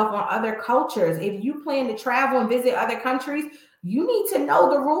yourself on other cultures. If you plan to travel and visit other countries, you need to know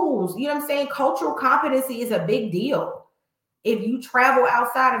the rules. You know what I'm saying? Cultural competency is a big deal. If you travel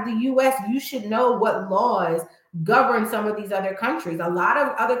outside of the US, you should know what laws govern some of these other countries. A lot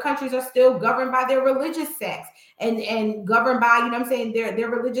of other countries are still governed by their religious sects and governed by, you know what I'm saying, their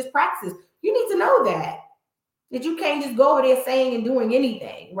religious practices. You need to know that you can't just go over there saying and doing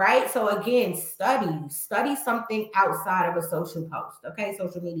anything, right? So again, study something outside of a social post, okay?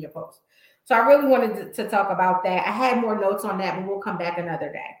 Social media post. So I really wanted to talk about that. I had more notes on that, but we'll come back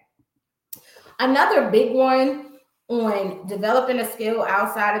another day. Another big one on developing a skill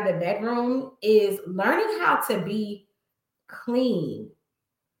outside of the bedroom is learning how to be clean.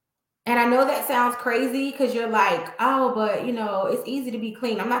 And I know that sounds crazy because you're like, oh, but it's easy to be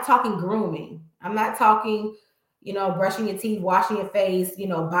clean. I'm not talking grooming. I'm not talking, brushing your teeth, washing your face,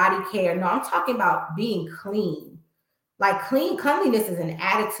 body care. No, I'm talking about being clean. Like cleanliness is an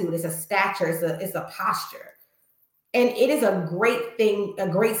attitude, it's a stature, it's a posture. And it is a great thing, a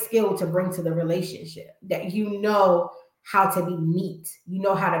great skill to bring to the relationship, that how to be neat,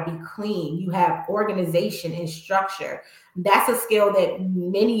 how to be clean, you have organization and structure. That's a skill that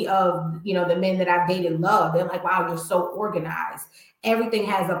many of the men that I've dated love. They're like, wow, you're so organized. Everything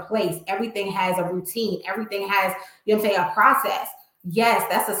has a place, everything has a routine, everything has, a process. Yes,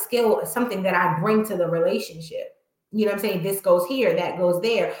 that's a skill, something that I bring to the relationship. This goes here, that goes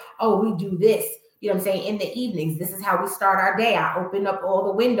there. Oh, we do this. In the evenings, this is how we start our day. I open up all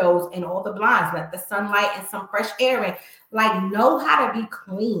the windows and all the blinds, let the sunlight and some fresh air in. Like, know how to be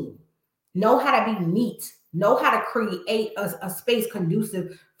clean, know how to be neat, know how to create a space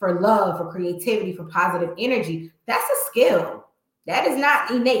conducive for love, for creativity, for positive energy. That's a skill. That is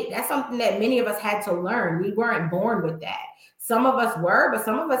not innate. That's something that many of us had to learn. We weren't born with that. Some of us were, but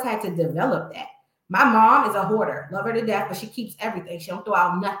some of us had to develop that. My mom is a hoarder, love her to death, but she keeps everything. She don't throw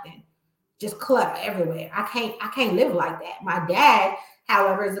out nothing. Just clutter everywhere. I can't live like that. My dad,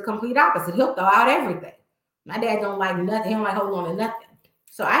 however, is the complete opposite. He'll throw out everything. My dad don't like nothing. He don't like holding on to nothing.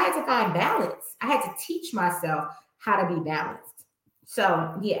 So I had to find balance. I had to teach myself how to be balanced.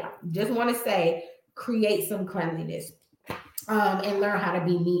 So yeah, just want to say, create some cleanliness and learn how to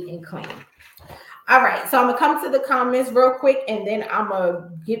be neat and clean. All right, so I'm gonna come to the comments real quick, and then I'm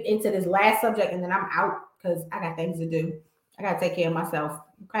gonna get into this last subject, and then I'm out because I got things to do. I gotta take care of myself.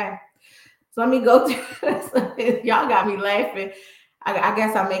 Okay. So let me go through. Y'all got me laughing. I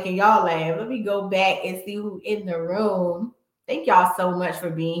guess I'm making y'all laugh. Let me go back and see who in the room. Thank y'all so much for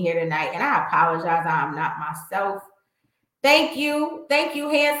being here tonight. And I apologize, I'm not myself. Thank you. Thank you,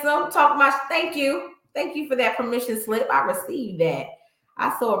 handsome. Thank you. Thank you for that permission slip. I received that.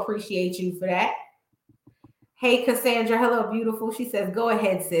 I so appreciate you for that. Hey, Cassandra. Hello, beautiful. She says, go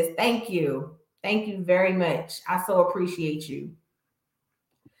ahead, sis. Thank you. Thank you very much. I so appreciate you.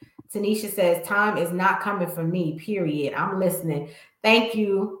 Tanisha says, time is not coming for me, period. I'm listening. Thank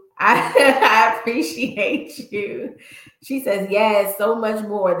you. I appreciate you. She says, yes, so much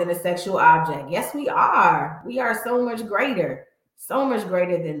more than a sexual object. Yes, we are. We are so much greater. So much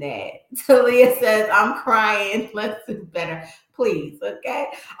greater than that. Talia says, I'm crying. Let's do better. Please, okay?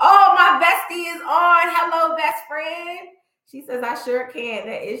 Oh, my bestie is on. Hello, best friend. She says, I sure can.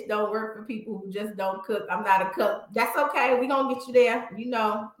 That ish don't work for people who just don't cook. I'm not a cook. That's okay. We're going to get you there.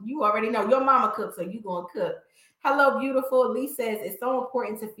 You already know. Your mama cooks, so you going to cook. Hello, beautiful. Lee says, it's so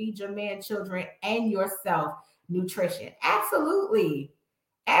important to feed your man, children, and yourself nutrition. Absolutely.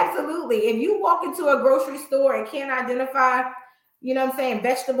 Absolutely. If you walk into a grocery store and can't identify,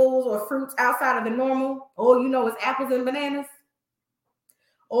 vegetables or fruits outside of the normal, all you know is apples and bananas.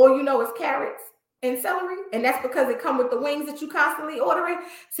 All you know is carrots and celery, and that's because it come with the wings that you constantly ordering.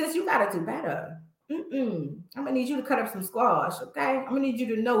 Since you gotta do better. I'm gonna need you to cut up some squash, okay? I'm gonna need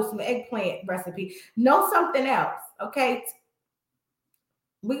you to know some eggplant recipe. Know something else, okay?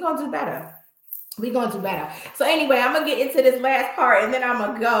 We're gonna do better. We're gonna do better. So anyway, I'm gonna get into this last part and then I'm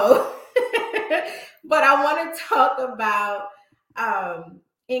gonna go. But I want to talk about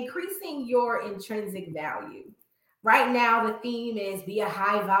Increasing your intrinsic value. Right now, the theme is be a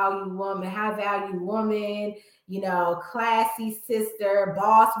high value woman, classy sister,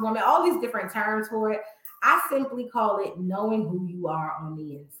 boss woman, all these different terms for it. I simply call it knowing who you are on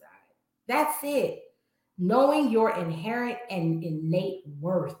the inside. That's it. Knowing your inherent and innate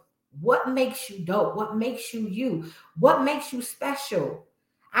worth. What makes you dope? What makes you you? What makes you special?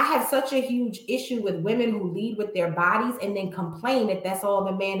 I have such a huge issue with women who lead with their bodies and then complain that that's all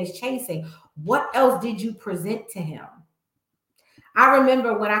the man is chasing. What else did you present to him? I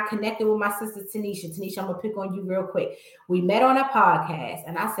remember when I connected with my sister Tanisha. Tanisha, I'm gonna pick on you real quick. We met on a podcast,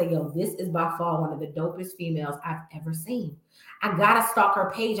 and I said, "Yo, this is by far one of the dopest females I've ever seen. I gotta stalk her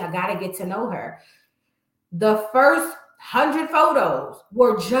page. I gotta get to know her." The first 100 photos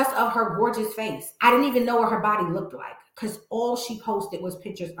were just of her gorgeous face. I didn't even know what her body looked like because all she posted was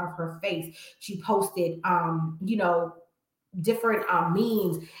pictures of her face. She posted, different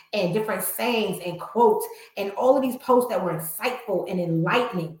memes and different sayings and quotes and all of these posts that were insightful and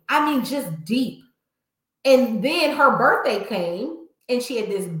enlightening. I mean, just deep. And then her birthday came and she had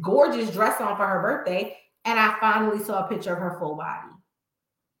this gorgeous dress on for her birthday. And I finally saw a picture of her full body.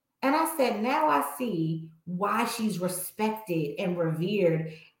 And I said, now I see why she's respected and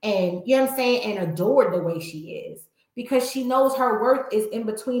revered and, you know what I'm saying, and adored the way she is. Because she knows her worth is in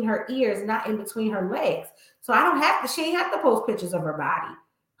between her ears, not in between her legs. So she ain't have to post pictures of her body.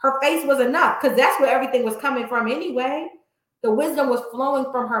 Her face was enough because that's where everything was coming from anyway. The wisdom was flowing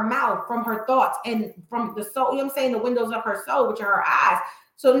from her mouth, from her thoughts, and from the soul, you know what I'm saying, the windows of her soul, which are her eyes.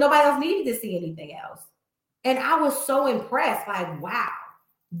 So nobody else needed to see anything else. And I was so impressed, like, wow,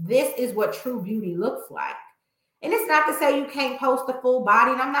 this is what true beauty looks like. And it's not to say you can't post a full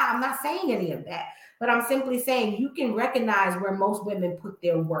body, and I'm not saying any of that. But I'm simply saying you can recognize where most women put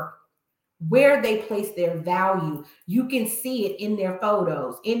their work, where they place their value. You can see it in their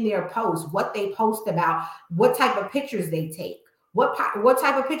photos, in their posts, what they post about, what type of pictures they take, what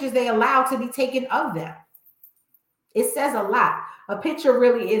type of pictures they allow to be taken of them. It says a lot. A picture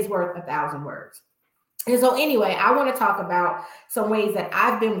really is worth 1,000 words. And so anyway, I want to talk about some ways that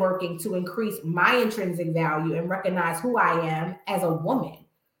I've been working to increase my intrinsic value and recognize who I am as a woman.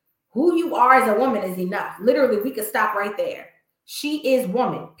 Who you are as a woman is enough. Literally, we could stop right there. She is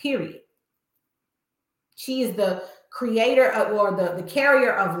woman, period. She is the creator of, or the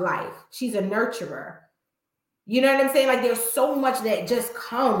carrier of life. She's a nurturer. You know what I'm saying? Like there's so much that just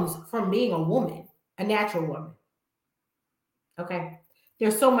comes from being a woman, a natural woman. Okay.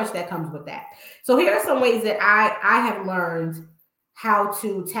 There's so much that comes with that. So here are some ways that I have learned how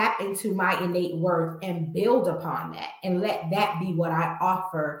to tap into my innate worth and build upon that and let that be what I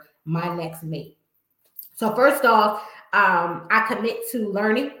offer my next mate. So first off, I commit to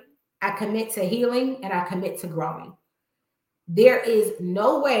learning, I commit to healing, and I commit to growing. There is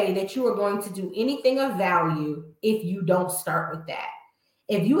no way that you are going to do anything of value if you don't start with that.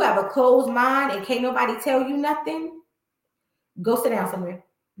 If you have a closed mind and can't nobody tell you nothing, go sit down somewhere,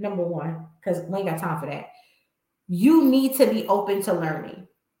 number one, because we ain't got time for that. You need to be open to learning.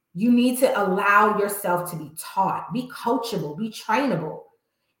 You need to allow yourself to be taught, be coachable, be trainable.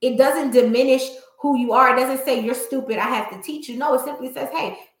 It doesn't diminish who you are. It doesn't say you're stupid, I have to teach you. No, it simply says,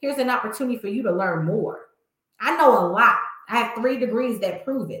 hey, here's an opportunity for you to learn more. I know a lot. I have 3 degrees that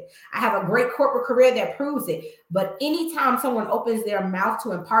prove it. I have a great corporate career that proves it. But anytime someone opens their mouth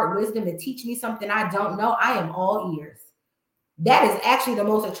to impart wisdom and teach me something I don't know, I am all ears. That is actually the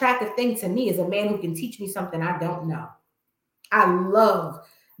most attractive thing to me, is a man who can teach me something I don't know. I love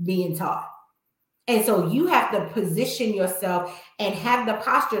being taught. And so you have to position yourself and have the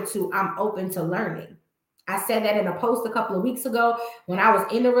posture to, I'm open to learning. I said that in a post a couple of weeks ago. When I was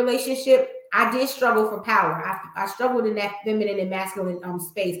in a relationship, I did struggle for power. I struggled in that feminine and masculine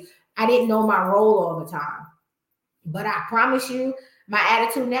space. I didn't know my role all the time. But I promise you, my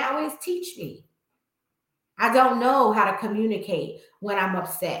attitude now is teach me. I don't know how to communicate when I'm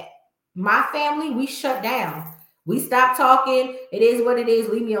upset. My family, we shut down. We stopped talking. It is what it is.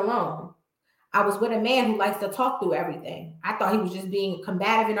 Leave me alone. I was with a man who likes to talk through everything. I thought he was just being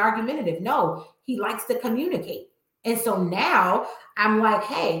combative and argumentative. No, he likes to communicate. And so now I'm like,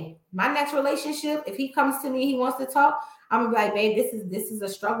 hey, my next relationship, if he comes to me, he wants to talk, I'm gonna be like, babe, this is a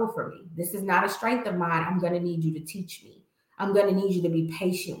struggle for me. This is not a strength of mine. I'm gonna need you to teach me. I'm gonna need you to be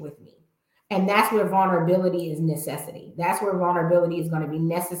patient with me. And that's where vulnerability is necessity. That's where vulnerability is going to be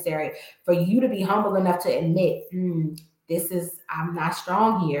necessary for you to be humble enough to admit, I'm not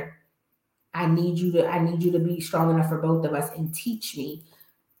strong here. I need you to be strong enough for both of us and teach me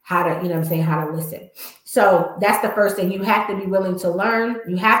how to, how to listen. So that's the first thing. You have to be willing to learn.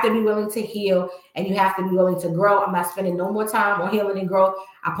 You have to be willing to heal, and you have to be willing to grow. I'm not spending no more time on healing and growth.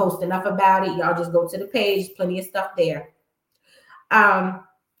 I post enough about it. Y'all just go to the page. Plenty of stuff there.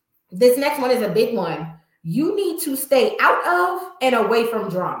 This next one is a big one. You need to stay out of and away from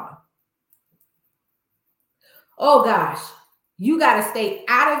drama. Oh gosh, you got to stay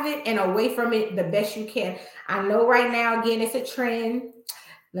out of it and away from it the best you can. I know right now, again, it's a trend.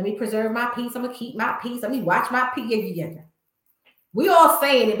 Let me preserve my peace. I'm going to keep my peace. Let me watch my peace. We all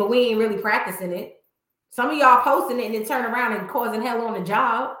saying it, but we ain't really practicing it. Some of y'all posting it and then turn around and causing hell on the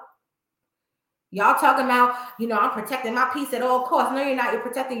job. Y'all talking about, I'm protecting my peace at all costs. No, you're not. You're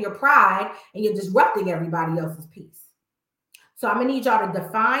protecting your pride and you're disrupting everybody else's peace. So I'm going to need y'all to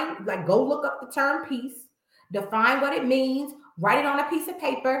define, go look up the term peace, define what it means, write it on a piece of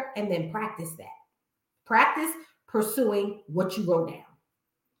paper, and then practice that. Practice pursuing what you wrote down.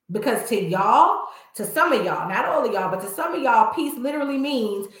 Because to some of y'all, not all of y'all, but to some of y'all, peace literally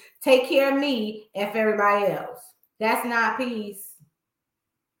means take care of me and for everybody else. That's not peace.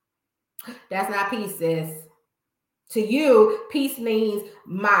 That's not peace, sis. To you, peace means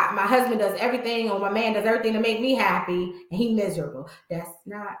my husband does everything, or my man does everything to make me happy, and he miserable. That's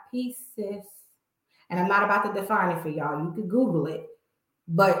not peace, sis. And I'm not about to define it for y'all. You can Google it.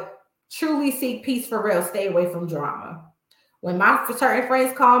 But truly seek peace for real. Stay away from drama. When my certain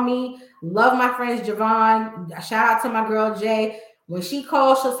friends call me, love my friends, Javon, shout out to my girl, Jay. When she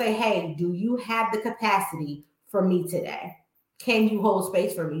calls, she'll say, hey, do you have the capacity for me today? Can you hold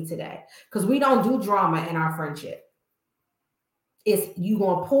space for me today? Because we don't do drama in our friendship. It's you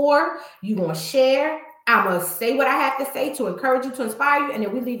going to pour, you going to share. I'm going to say what I have to say to encourage you, to inspire you, and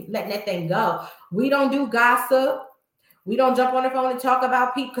then we letting that thing go. We don't do gossip. We don't jump on the phone and talk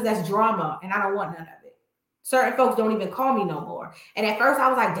about people because that's drama, and I don't want none of it. Certain folks don't even call me no more. And at first I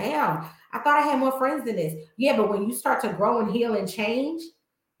was like, damn, I thought I had more friends than this. Yeah, but when you start to grow and heal and change,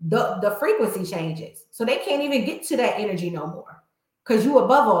 the frequency changes. So they can't even get to that energy no more because you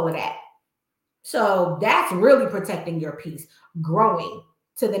above all of that. So that's really protecting your peace, growing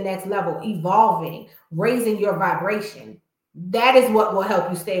to the next level, evolving, raising your vibration. That is what will help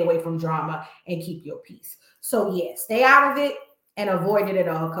you stay away from drama and keep your peace. So yeah, stay out of it and avoid it at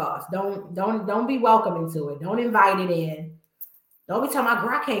all costs. Don't be welcoming to it. Don't invite it in. Don't be talking about,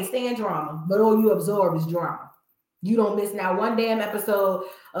 girl, I can't stand drama, but all you absorb is drama. You don't miss now one damn episode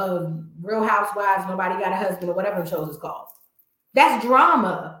of Real Housewives, Nobody Got a Husband, or whatever the show is called. That's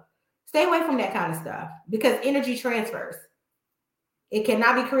drama. Stay away from that kind of stuff because energy transfers. It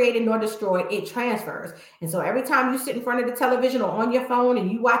cannot be created nor destroyed. It transfers. And so every time you sit in front of the television or on your phone and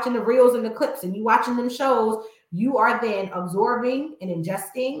you watching the reels and the clips and you watching them shows, you are then absorbing and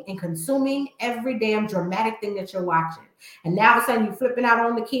ingesting and consuming every damn dramatic thing that you're watching. And now all of a sudden you're flipping out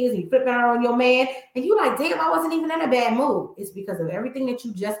on the kids and you're flipping out on your man. And you're like, damn, I wasn't even in a bad mood. It's because of everything that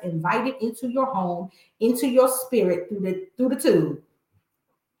you just invited into your home, into your spirit through the tube.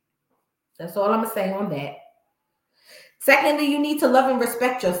 That's all I'm going to say on that. Secondly, you need to love and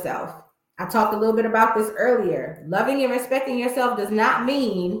respect yourself. I talked a little bit about this earlier. Loving and respecting yourself does not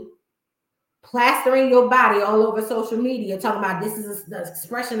mean plastering your body all over social media, talking about this is the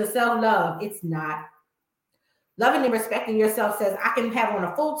expression of self-love. It's not. Loving and respecting yourself says I can have on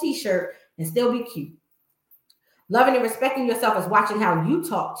a full t-shirt and still be cute. Loving and respecting yourself is watching how you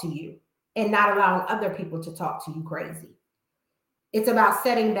talk to you and not allowing other people to talk to you crazy. It's about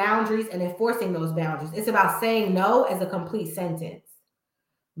setting boundaries and enforcing those boundaries. It's about saying no as a complete sentence.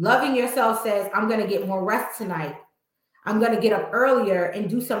 Loving yourself says, I'm going to get more rest tonight. I'm going to get up earlier and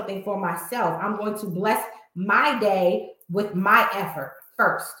do something for myself. I'm going to bless my day with my effort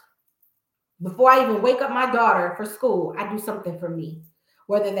first. Before I even wake up my daughter for school, I do something for me.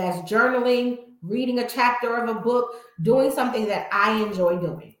 Whether that's journaling, reading a chapter of a book, doing something that I enjoy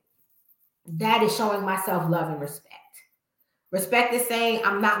doing. That is showing myself love and respect. Respect is saying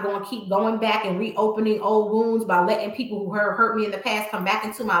I'm not going to keep going back and reopening old wounds by letting people who hurt me in the past come back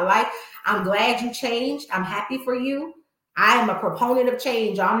into my life. I'm glad you changed. I'm happy for you. I am a proponent of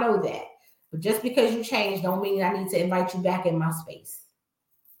change. Y'all know that. But just because you changed don't mean I need to invite you back in my space.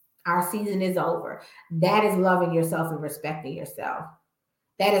 Our season is over. That is loving yourself and respecting yourself.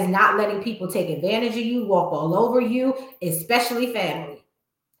 That is not letting people take advantage of you, walk all over you, especially family.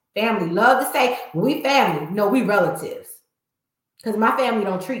 Family love to say, we family. No, we relatives. Because my family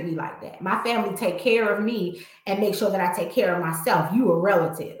don't treat me like that. My family take care of me and make sure that I take care of myself. You a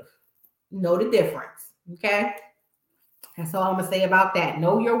relative. Know the difference. Okay? That's all I'm going to say about that.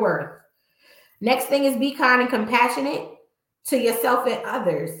 Know your worth. Next thing is be kind and compassionate to yourself and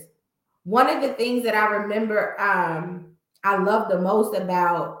others. One of the things that I remember I love the most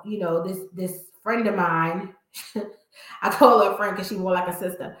about, this friend of mine. I call her a friend because she's more like a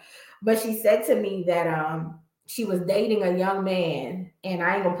sister. But she said to me that she was dating a young man, and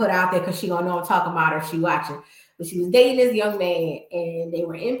I ain't gonna put out there because she gonna know I'm talking about her if she watching. But she was dating this young man, and they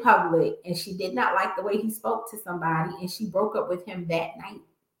were in public, and she did not like the way he spoke to somebody, and she broke up with him that night.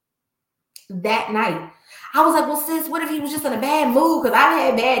 That night. I was like, well, sis, what if he was just in a bad mood? Because I've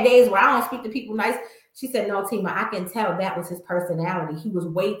had bad days where I don't speak to people nice. She said, no, Tima, I can tell that was his personality. He was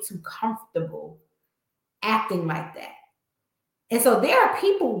way too comfortable acting like that. And so there are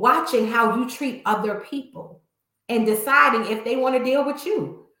people watching how you treat other people and deciding if they want to deal with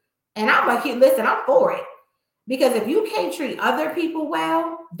you. And I'm like, listen, I'm for it. Because if you can't treat other people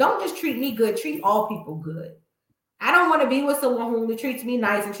well, don't just treat me good, treat all people good. I don't want to be with someone who treats me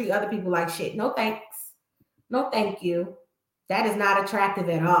nice and treat other people like shit. No thanks. No thank you. That is not attractive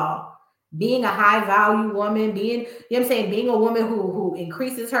at all. Being a high value woman, being a woman who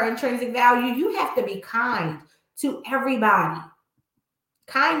increases her intrinsic value, you have to be kind to everybody.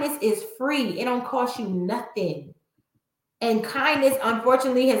 Kindness is free. It don't cost you nothing. And kindness,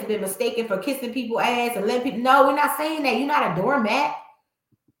 unfortunately, has been mistaken for kissing people's ass and letting people. No, we're not saying that. You're not a doormat.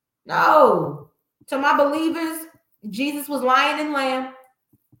 No. To my believers, Jesus was lion and lamb.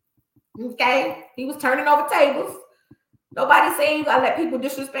 Okay? He was turning over tables. Nobody's saying you gotta let people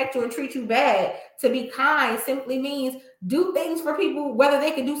disrespect you and treat you bad. To be kind simply means do things for people, whether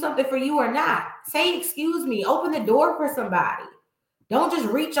they can do something for you or not. Say, excuse me, open the door for somebody. Don't just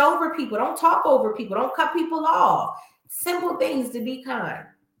reach over people. Don't talk over people. Don't cut people off. Simple things to be kind.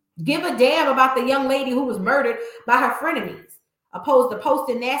 Give a damn about the young lady who was murdered by her frenemies, opposed to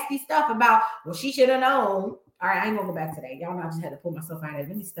posting nasty stuff about, well, she should have known. All right, I ain't gonna go back to that. Y'all know I just had to pull myself out of it.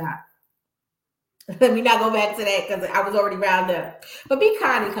 Let me stop. Let me not go back to that because I was already round up. But be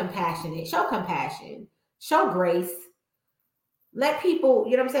kind and compassionate. Show compassion. Show grace. Let people,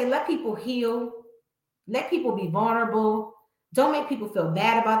 let people heal. Let people be vulnerable. Don't make people feel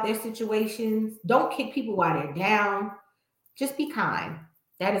bad about their situations. Don't kick people while they're down. Just be kind.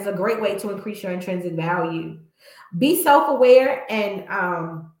 That is a great way to increase your intrinsic value. Be self-aware and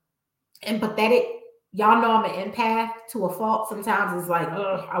empathetic. Y'all know I'm an empath to a fault. Sometimes it's like,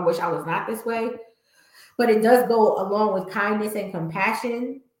 I wish I was not this way. But it does go along with kindness and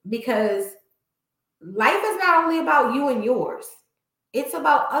compassion, because life is not only about you and yours. It's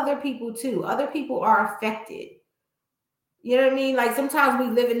about other people too. Other people are affected. You know what I mean? Like sometimes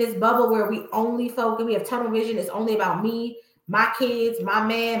we live in this bubble where we only focus, we have tunnel vision. It's only about me, my kids, my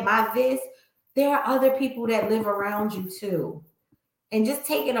man, my this. There are other people that live around you too. And just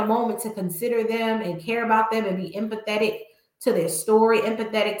taking a moment to consider them and care about them and be empathetic to their story,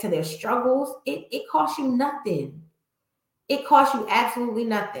 empathetic to their struggles, it costs you nothing. It costs you absolutely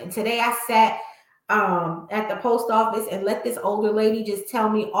nothing. Today I sat at the post office and let this older lady just tell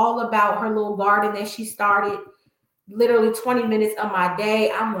me all about her little garden that she started. Literally 20 minutes of my day.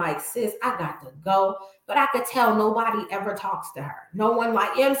 I'm like, sis, I got to go. But I could tell nobody ever talks to her. No one,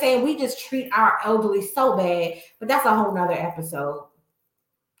 like, you know what I'm saying? We just treat our elderly so bad, but that's a whole nother episode.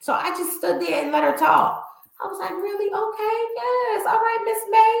 So I just stood there and let her talk. I was like, really? Okay, yes. All right, Miss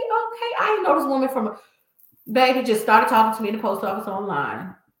May. Okay. I didn't know this woman from baby just started talking to me in the post office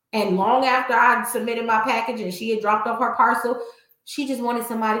online. And long after I submitted my package and she had dropped off her parcel, she just wanted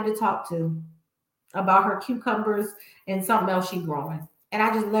somebody to talk to about her cucumbers and something else she's growing. And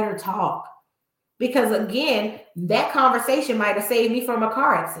I just let her talk. Because again, that conversation might have saved me from a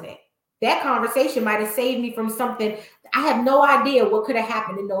car accident. That conversation might have saved me from something. I have no idea what could have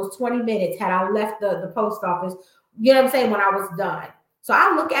happened in those 20 minutes had I left the post office, you know what I'm saying, when I was done. So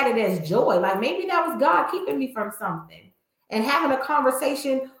I look at it as joy. Like maybe that was God keeping me from something. And having a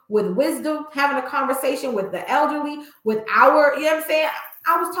conversation with wisdom, having a conversation with the elderly, with our, you know what I'm saying?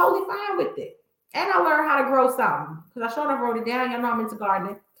 I was totally fine with it. And I learned how to grow something because I sure enough wrote it down. Y'all know I'm into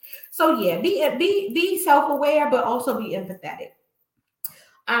gardening. So yeah, be self-aware, but also be empathetic.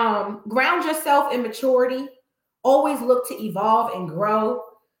 Ground yourself in maturity. Always look to evolve and grow.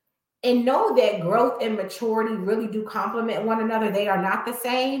 And know that growth and maturity really do complement one another. They are not the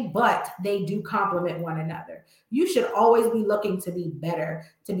same, but they do complement one another. You should always be looking to be better,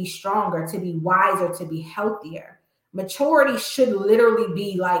 to be stronger, to be wiser, to be healthier. Maturity should literally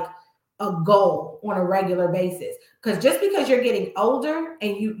be like a goal on a regular basis. Because just because you're getting older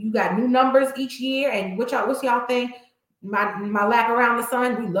and you got new numbers each year, and what's y'all think? My lap around the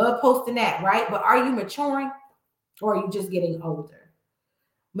sun, we love posting that, right? But are you maturing or are you just getting older?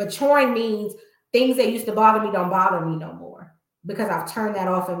 Maturing means things that used to bother me don't bother me no more because I've turned that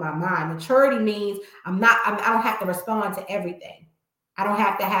off in my mind. Maturity means I don't have to respond to everything. I don't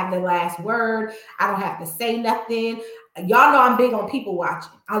have to have the last word. I don't have to say nothing. Y'all know I'm big on people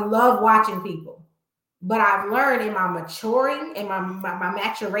watching. I love watching people. But I've learned in my maturing and my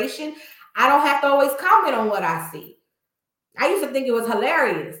maturation, I don't have to always comment on what I see. I used to think it was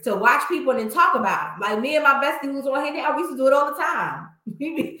hilarious to watch people and then talk about it. Like me and my bestie who was on here now, we used to do it all the time.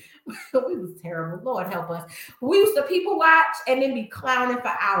 We was terrible. Lord help us. We used to people watch and then be clowning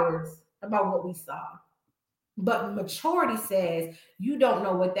for hours about what we saw. But maturity says you don't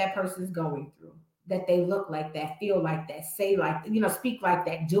know what that person's going through, that they look like that, feel like that, say like, speak like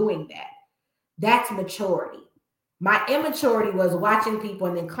that, doing that. That's maturity. My immaturity was watching people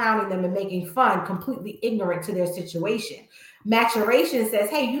and then clowning them and making fun, completely ignorant to their situation. Maturation says,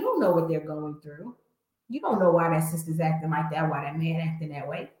 hey, you don't know what they're going through. You don't know why that sister's acting like that, why that man acting that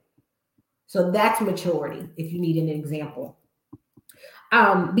way. So that's maturity, if you need an example.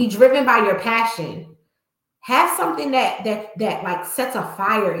 Be driven by your passion. Have something that like sets a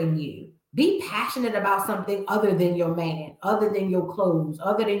fire in you. Be passionate about something other than your man, other than your clothes,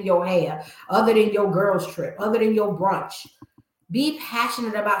 other than your hair, other than your girls' trip, other than your brunch. Be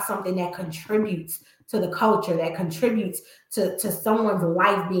passionate about something that contributes to the culture, that contributes to someone's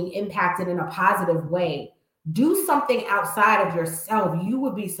life being impacted in a positive way. Do something outside of yourself. You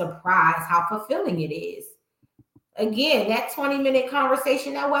would be surprised how fulfilling it is. Again, that 20-minute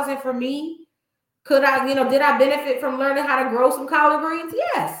conversation, that wasn't for me. Did I benefit from learning how to grow some collard greens?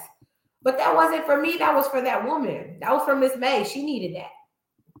 Yes. But that wasn't for me. That was for that woman. That was for Miss May. She needed that.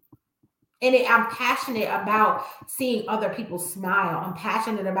 And I'm passionate about seeing other people smile. I'm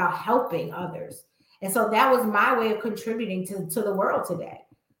passionate about helping others. And so that was my way of contributing to the world today,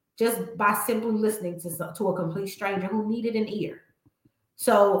 just by simply listening to a complete stranger who needed an ear.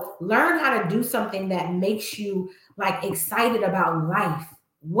 So learn how to do something that makes you like excited about life.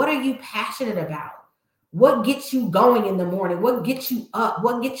 What are you passionate about? What gets you going in the morning? What gets you up?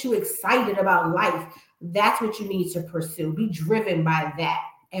 What gets you excited about life? That's what you need to pursue. Be driven by that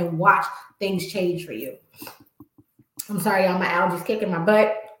and watch things change for you. I'm sorry, y'all, my allergies kicking my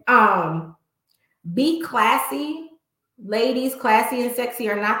butt. Be classy. Ladies, classy and sexy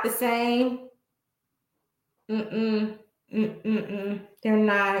are not the same. They're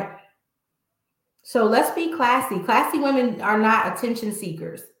not. So let's be classy. Classy women are not attention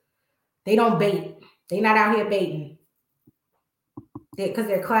seekers. They don't bait. They're not out here baiting because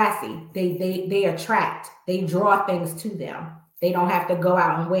they're classy. They attract. They draw things to them. They don't have to go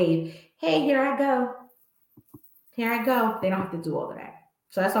out and wave. Hey, here I go. Here I go. They don't have to do all of that.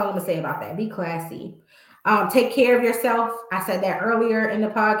 So that's all I'm going to say about that. Be classy. Take care of yourself. I said that earlier in the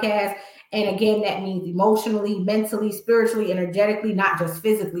podcast. And again, that means emotionally, mentally, spiritually, energetically, not just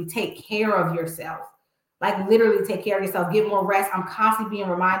physically. Take care of yourself. Like literally take care of yourself. Get more rest. I'm constantly being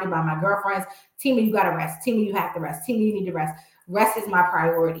reminded by my girlfriends, Tima, you got to rest. Tima, you have to rest. Tima, you need to rest. Rest is my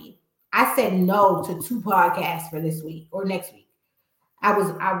priority. I said no to 2 podcasts for this week or next week.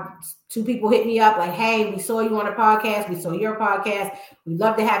 I 2 people hit me up like, hey, we saw you on a podcast. We saw your podcast. We'd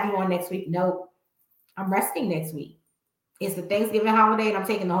love to have you on next week. Nope. I'm resting next week. It's the Thanksgiving holiday and I'm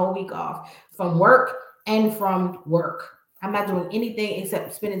taking the whole week off from work and from work. I'm not doing anything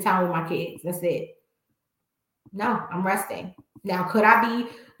except spending time with my kids. That's it. No, I'm resting. Now, could I be,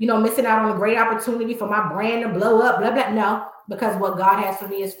 missing out on a great opportunity for my brand to blow up, blah, blah? No, because what God has for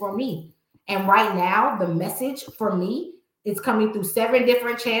me is for me. And right now, the message for me is coming through 7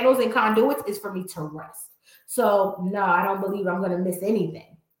 different channels and conduits is for me to rest. So no, I don't believe I'm going to miss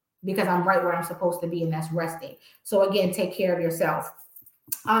anything because I'm right where I'm supposed to be, and that's resting. So again, take care of yourself.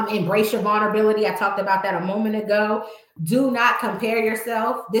 Embrace your vulnerability. I talked about that a moment ago. Do not compare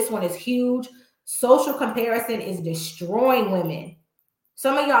yourself. This one is huge. Social comparison is destroying women.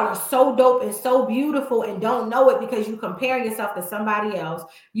 Some of y'all are so dope and so beautiful and don't know it because you compare yourself to somebody else.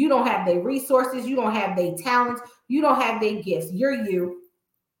 You don't have their resources. You don't have their talents. You don't have their gifts. You're you.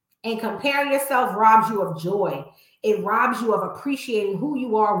 And comparing yourself robs you of joy. It robs you of appreciating who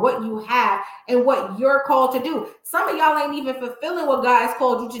you are, what you have, and what you're called to do. Some of y'all ain't even fulfilling what God has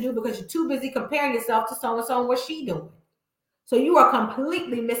called you to do because you're too busy comparing yourself to so-and-so and what she doing. So you are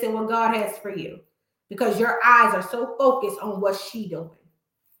completely missing what God has for you because your eyes are so focused on what she doing.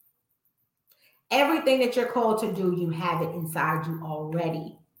 Everything that you're called to do, you have it inside you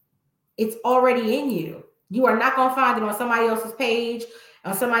already. It's already in you. You are not going to find it on somebody else's page,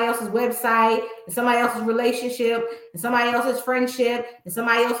 on somebody else's website, in somebody else's relationship, in somebody else's friendship, in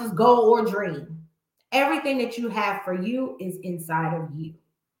somebody else's goal or dream. Everything that you have for you is inside of you.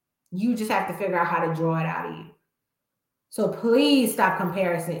 You just have to figure out how to draw it out of you. So please stop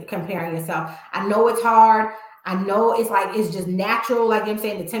comparing yourself. I know it's hard. I know it's just natural. Like I'm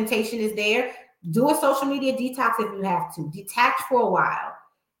saying, the temptation is there. Do a social media detox if you have to. Detach for a while.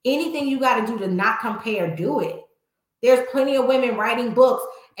 Anything you got to do to not compare, do it. There's plenty of women writing books.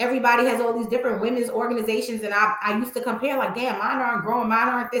 Everybody has all these different women's organizations. And I used to compare like, damn, mine aren't growing, mine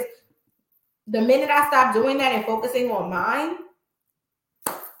aren't this. The minute I stopped doing that and focusing on mine,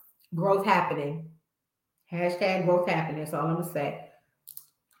 growth happening. Hashtag growth happening. That's all I'm going to say.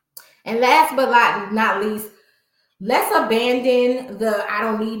 And last but not least, let's abandon the I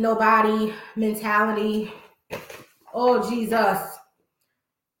don't need nobody mentality. Oh, Jesus.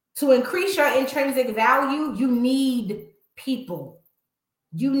 To increase your intrinsic value, you need people.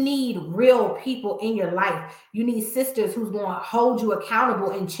 You need real people in your life. You need sisters who's going to hold you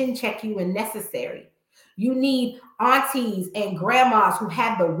accountable and chin check you when necessary. You need aunties and grandmas who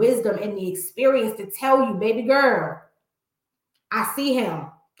have the wisdom and the experience to tell you, baby girl, I see him.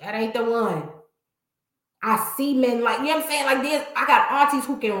 That ain't the one. I see men like, you know what I'm saying? Like this, I got aunties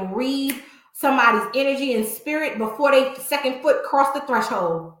who can read somebody's energy and spirit before they second foot cross the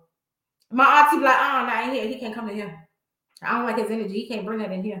threshold. My auntie be like, oh, no, ain't here. He can't come in here. I don't like his energy. He can't bring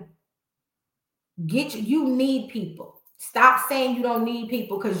that in here. You need people. Stop saying you don't need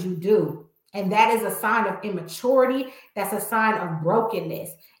people because you do. And that is a sign of immaturity. That's a sign of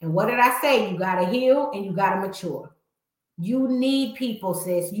brokenness. And what did I say? You got to heal and you got to mature. You need people,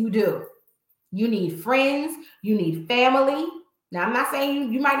 sis. You do. You need friends. You need family. Now, I'm not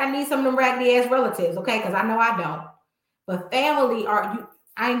saying you might not need some of them raggedy ass relatives, okay? Because I know I don't. But family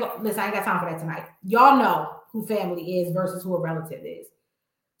I ain't got time for that tonight. Y'all know who family is versus who a relative is.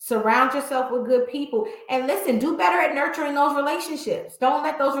 Surround yourself with good people. And listen, do better at nurturing those relationships. Don't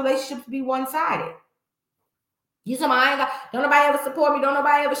let those relationships be one-sided. You say, don't nobody ever support me. Don't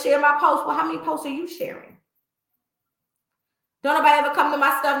nobody ever share my posts. Well, how many posts are you sharing? Don't nobody ever come to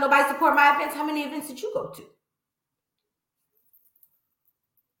my stuff. Nobody support my events. How many events did you go to?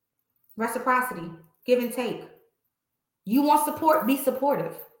 Reciprocity, give and take. You want support? Be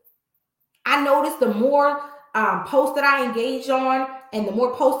supportive. I noticed the more posts that I engage on and the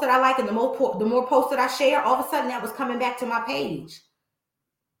more posts that I like and the more posts that I share, all of a sudden that was coming back to my page.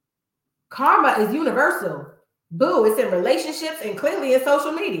 Karma is universal. Boo, it's in relationships and clearly in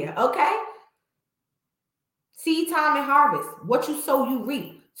social media, okay? Seed time and harvest. What you sow, you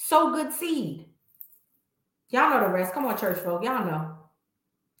reap. Sow good seed. Y'all know the rest. Come on, church folk. Y'all know.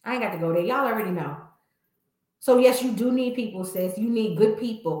 I ain't got to go there. Y'all already know. So yes, you do need people, sis. You need good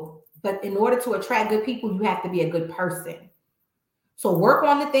people. But in order to attract good people, you have to be a good person. So work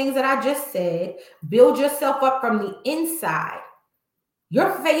on the things that I just said. Build yourself up from the inside.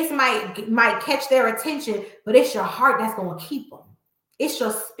 Your face might catch their attention, but it's your heart that's going to keep them. It's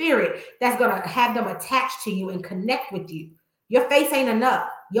your spirit that's going to have them attached to you and connect with you. Your face ain't enough.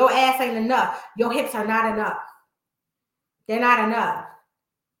 Your ass ain't enough. Your hips are not enough. They're not enough.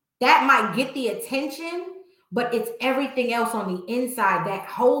 That might get the attention, but it's everything else on the inside that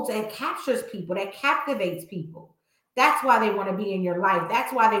holds and captures people, that captivates people. That's why they want to be in your life.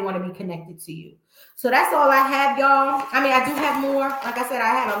 That's why they want to be connected to you. So that's all I have, y'all. I mean, I do have more. Like I said, I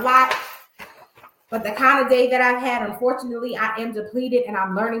had a lot. But the kind of day that I've had, unfortunately, I am depleted and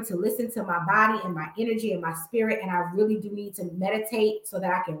I'm learning to listen to my body and my energy and my spirit. And I really do need to meditate so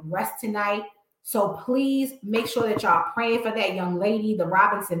that I can rest tonight. So please make sure that y'all praying for that young lady, the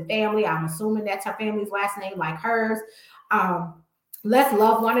Robinson family. I'm assuming that's her family's last name, like hers. Let's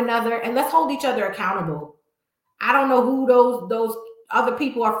love one another and let's hold each other accountable. I don't know who those other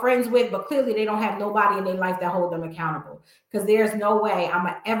people are friends with, but clearly they don't have nobody in their life that hold them accountable, because there's no way I'm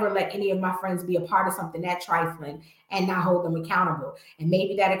going to ever let any of my friends be a part of something that trifling and not hold them accountable. And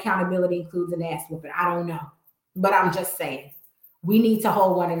maybe that accountability includes an ass whooping. I don't know, but I'm just saying we need to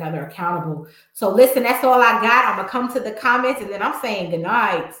hold one another accountable. So listen, that's all I got. I'm going to come to the comments and then I'm saying good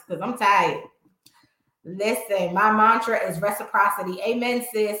night because I'm tired. Listen, my mantra is reciprocity. Amen,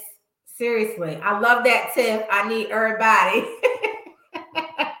 sis. Seriously. I love that tip. I need everybody.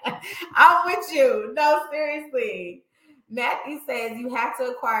 I'm with you. No, seriously. Matthew says you have to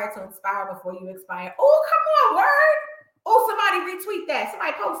acquire to inspire before you expire. Oh, come on, word. Oh, somebody retweet that.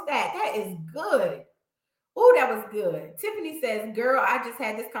 Somebody post that. That is good. Oh, that was good. Tiffany says, girl, I just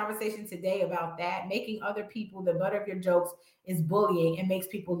had this conversation today about that. Making other people the butt of your jokes is bullying and makes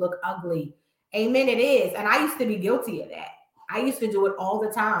people look ugly. Amen, it is. And I used to be guilty of that. I used to do it all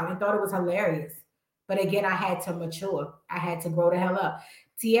the time and thought it was hilarious. But again, I had to mature. I had to grow the hell up.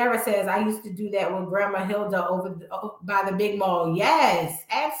 Tiara says, I used to do that with Grandma Hilda over by the big mall. Yes,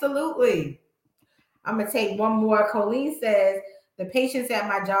 absolutely. I'm going to take one more. Colleen says, the patients at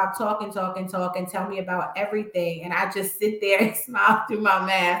my job talk and tell me about everything. And I just sit there and smile through my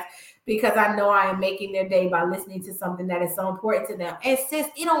mask because I know I am making their day by listening to something that is so important to them. And sis,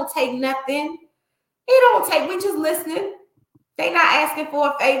 it don't take nothing. We just listening. They not asking for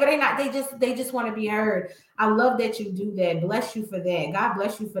a favor. They just want to be heard. I love that you do that. Bless you for that. God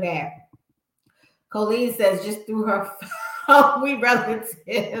bless you for that. Colleen says just through her phone, we relatives.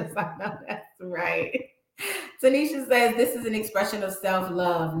 I know that's right. Tanisha says this is an expression of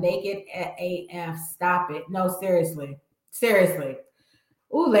self-love. Naked at AF. Stop it. No, seriously. Seriously.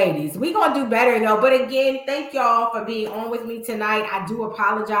 Ooh, ladies, we gonna do better though. But again, thank y'all for being on with me tonight. I do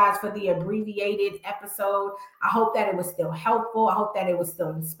apologize for the abbreviated episode. I hope that it was still helpful. I hope that it was still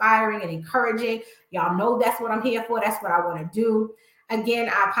inspiring and encouraging. Y'all know that's what I'm here for. That's what I want to do. Again,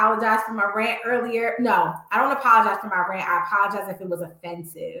 I apologize for my rant earlier. No, I don't apologize for my rant. I apologize if it was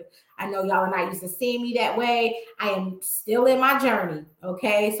offensive. I know y'all are not used to seeing me that way. I am still in my journey.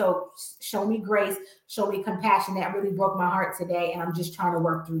 Okay. So show me grace, show me compassion. That really broke my heart today. And I'm just trying to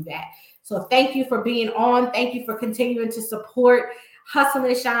work through that. So thank you for being on. Thank you for continuing to support Hustle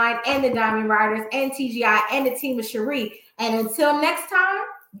and Shine and the Diamond Riders and TGI and the team of Cherie. And until next time,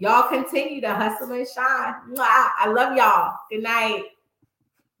 y'all continue to hustle and shine. Mwah. I love y'all. Good night.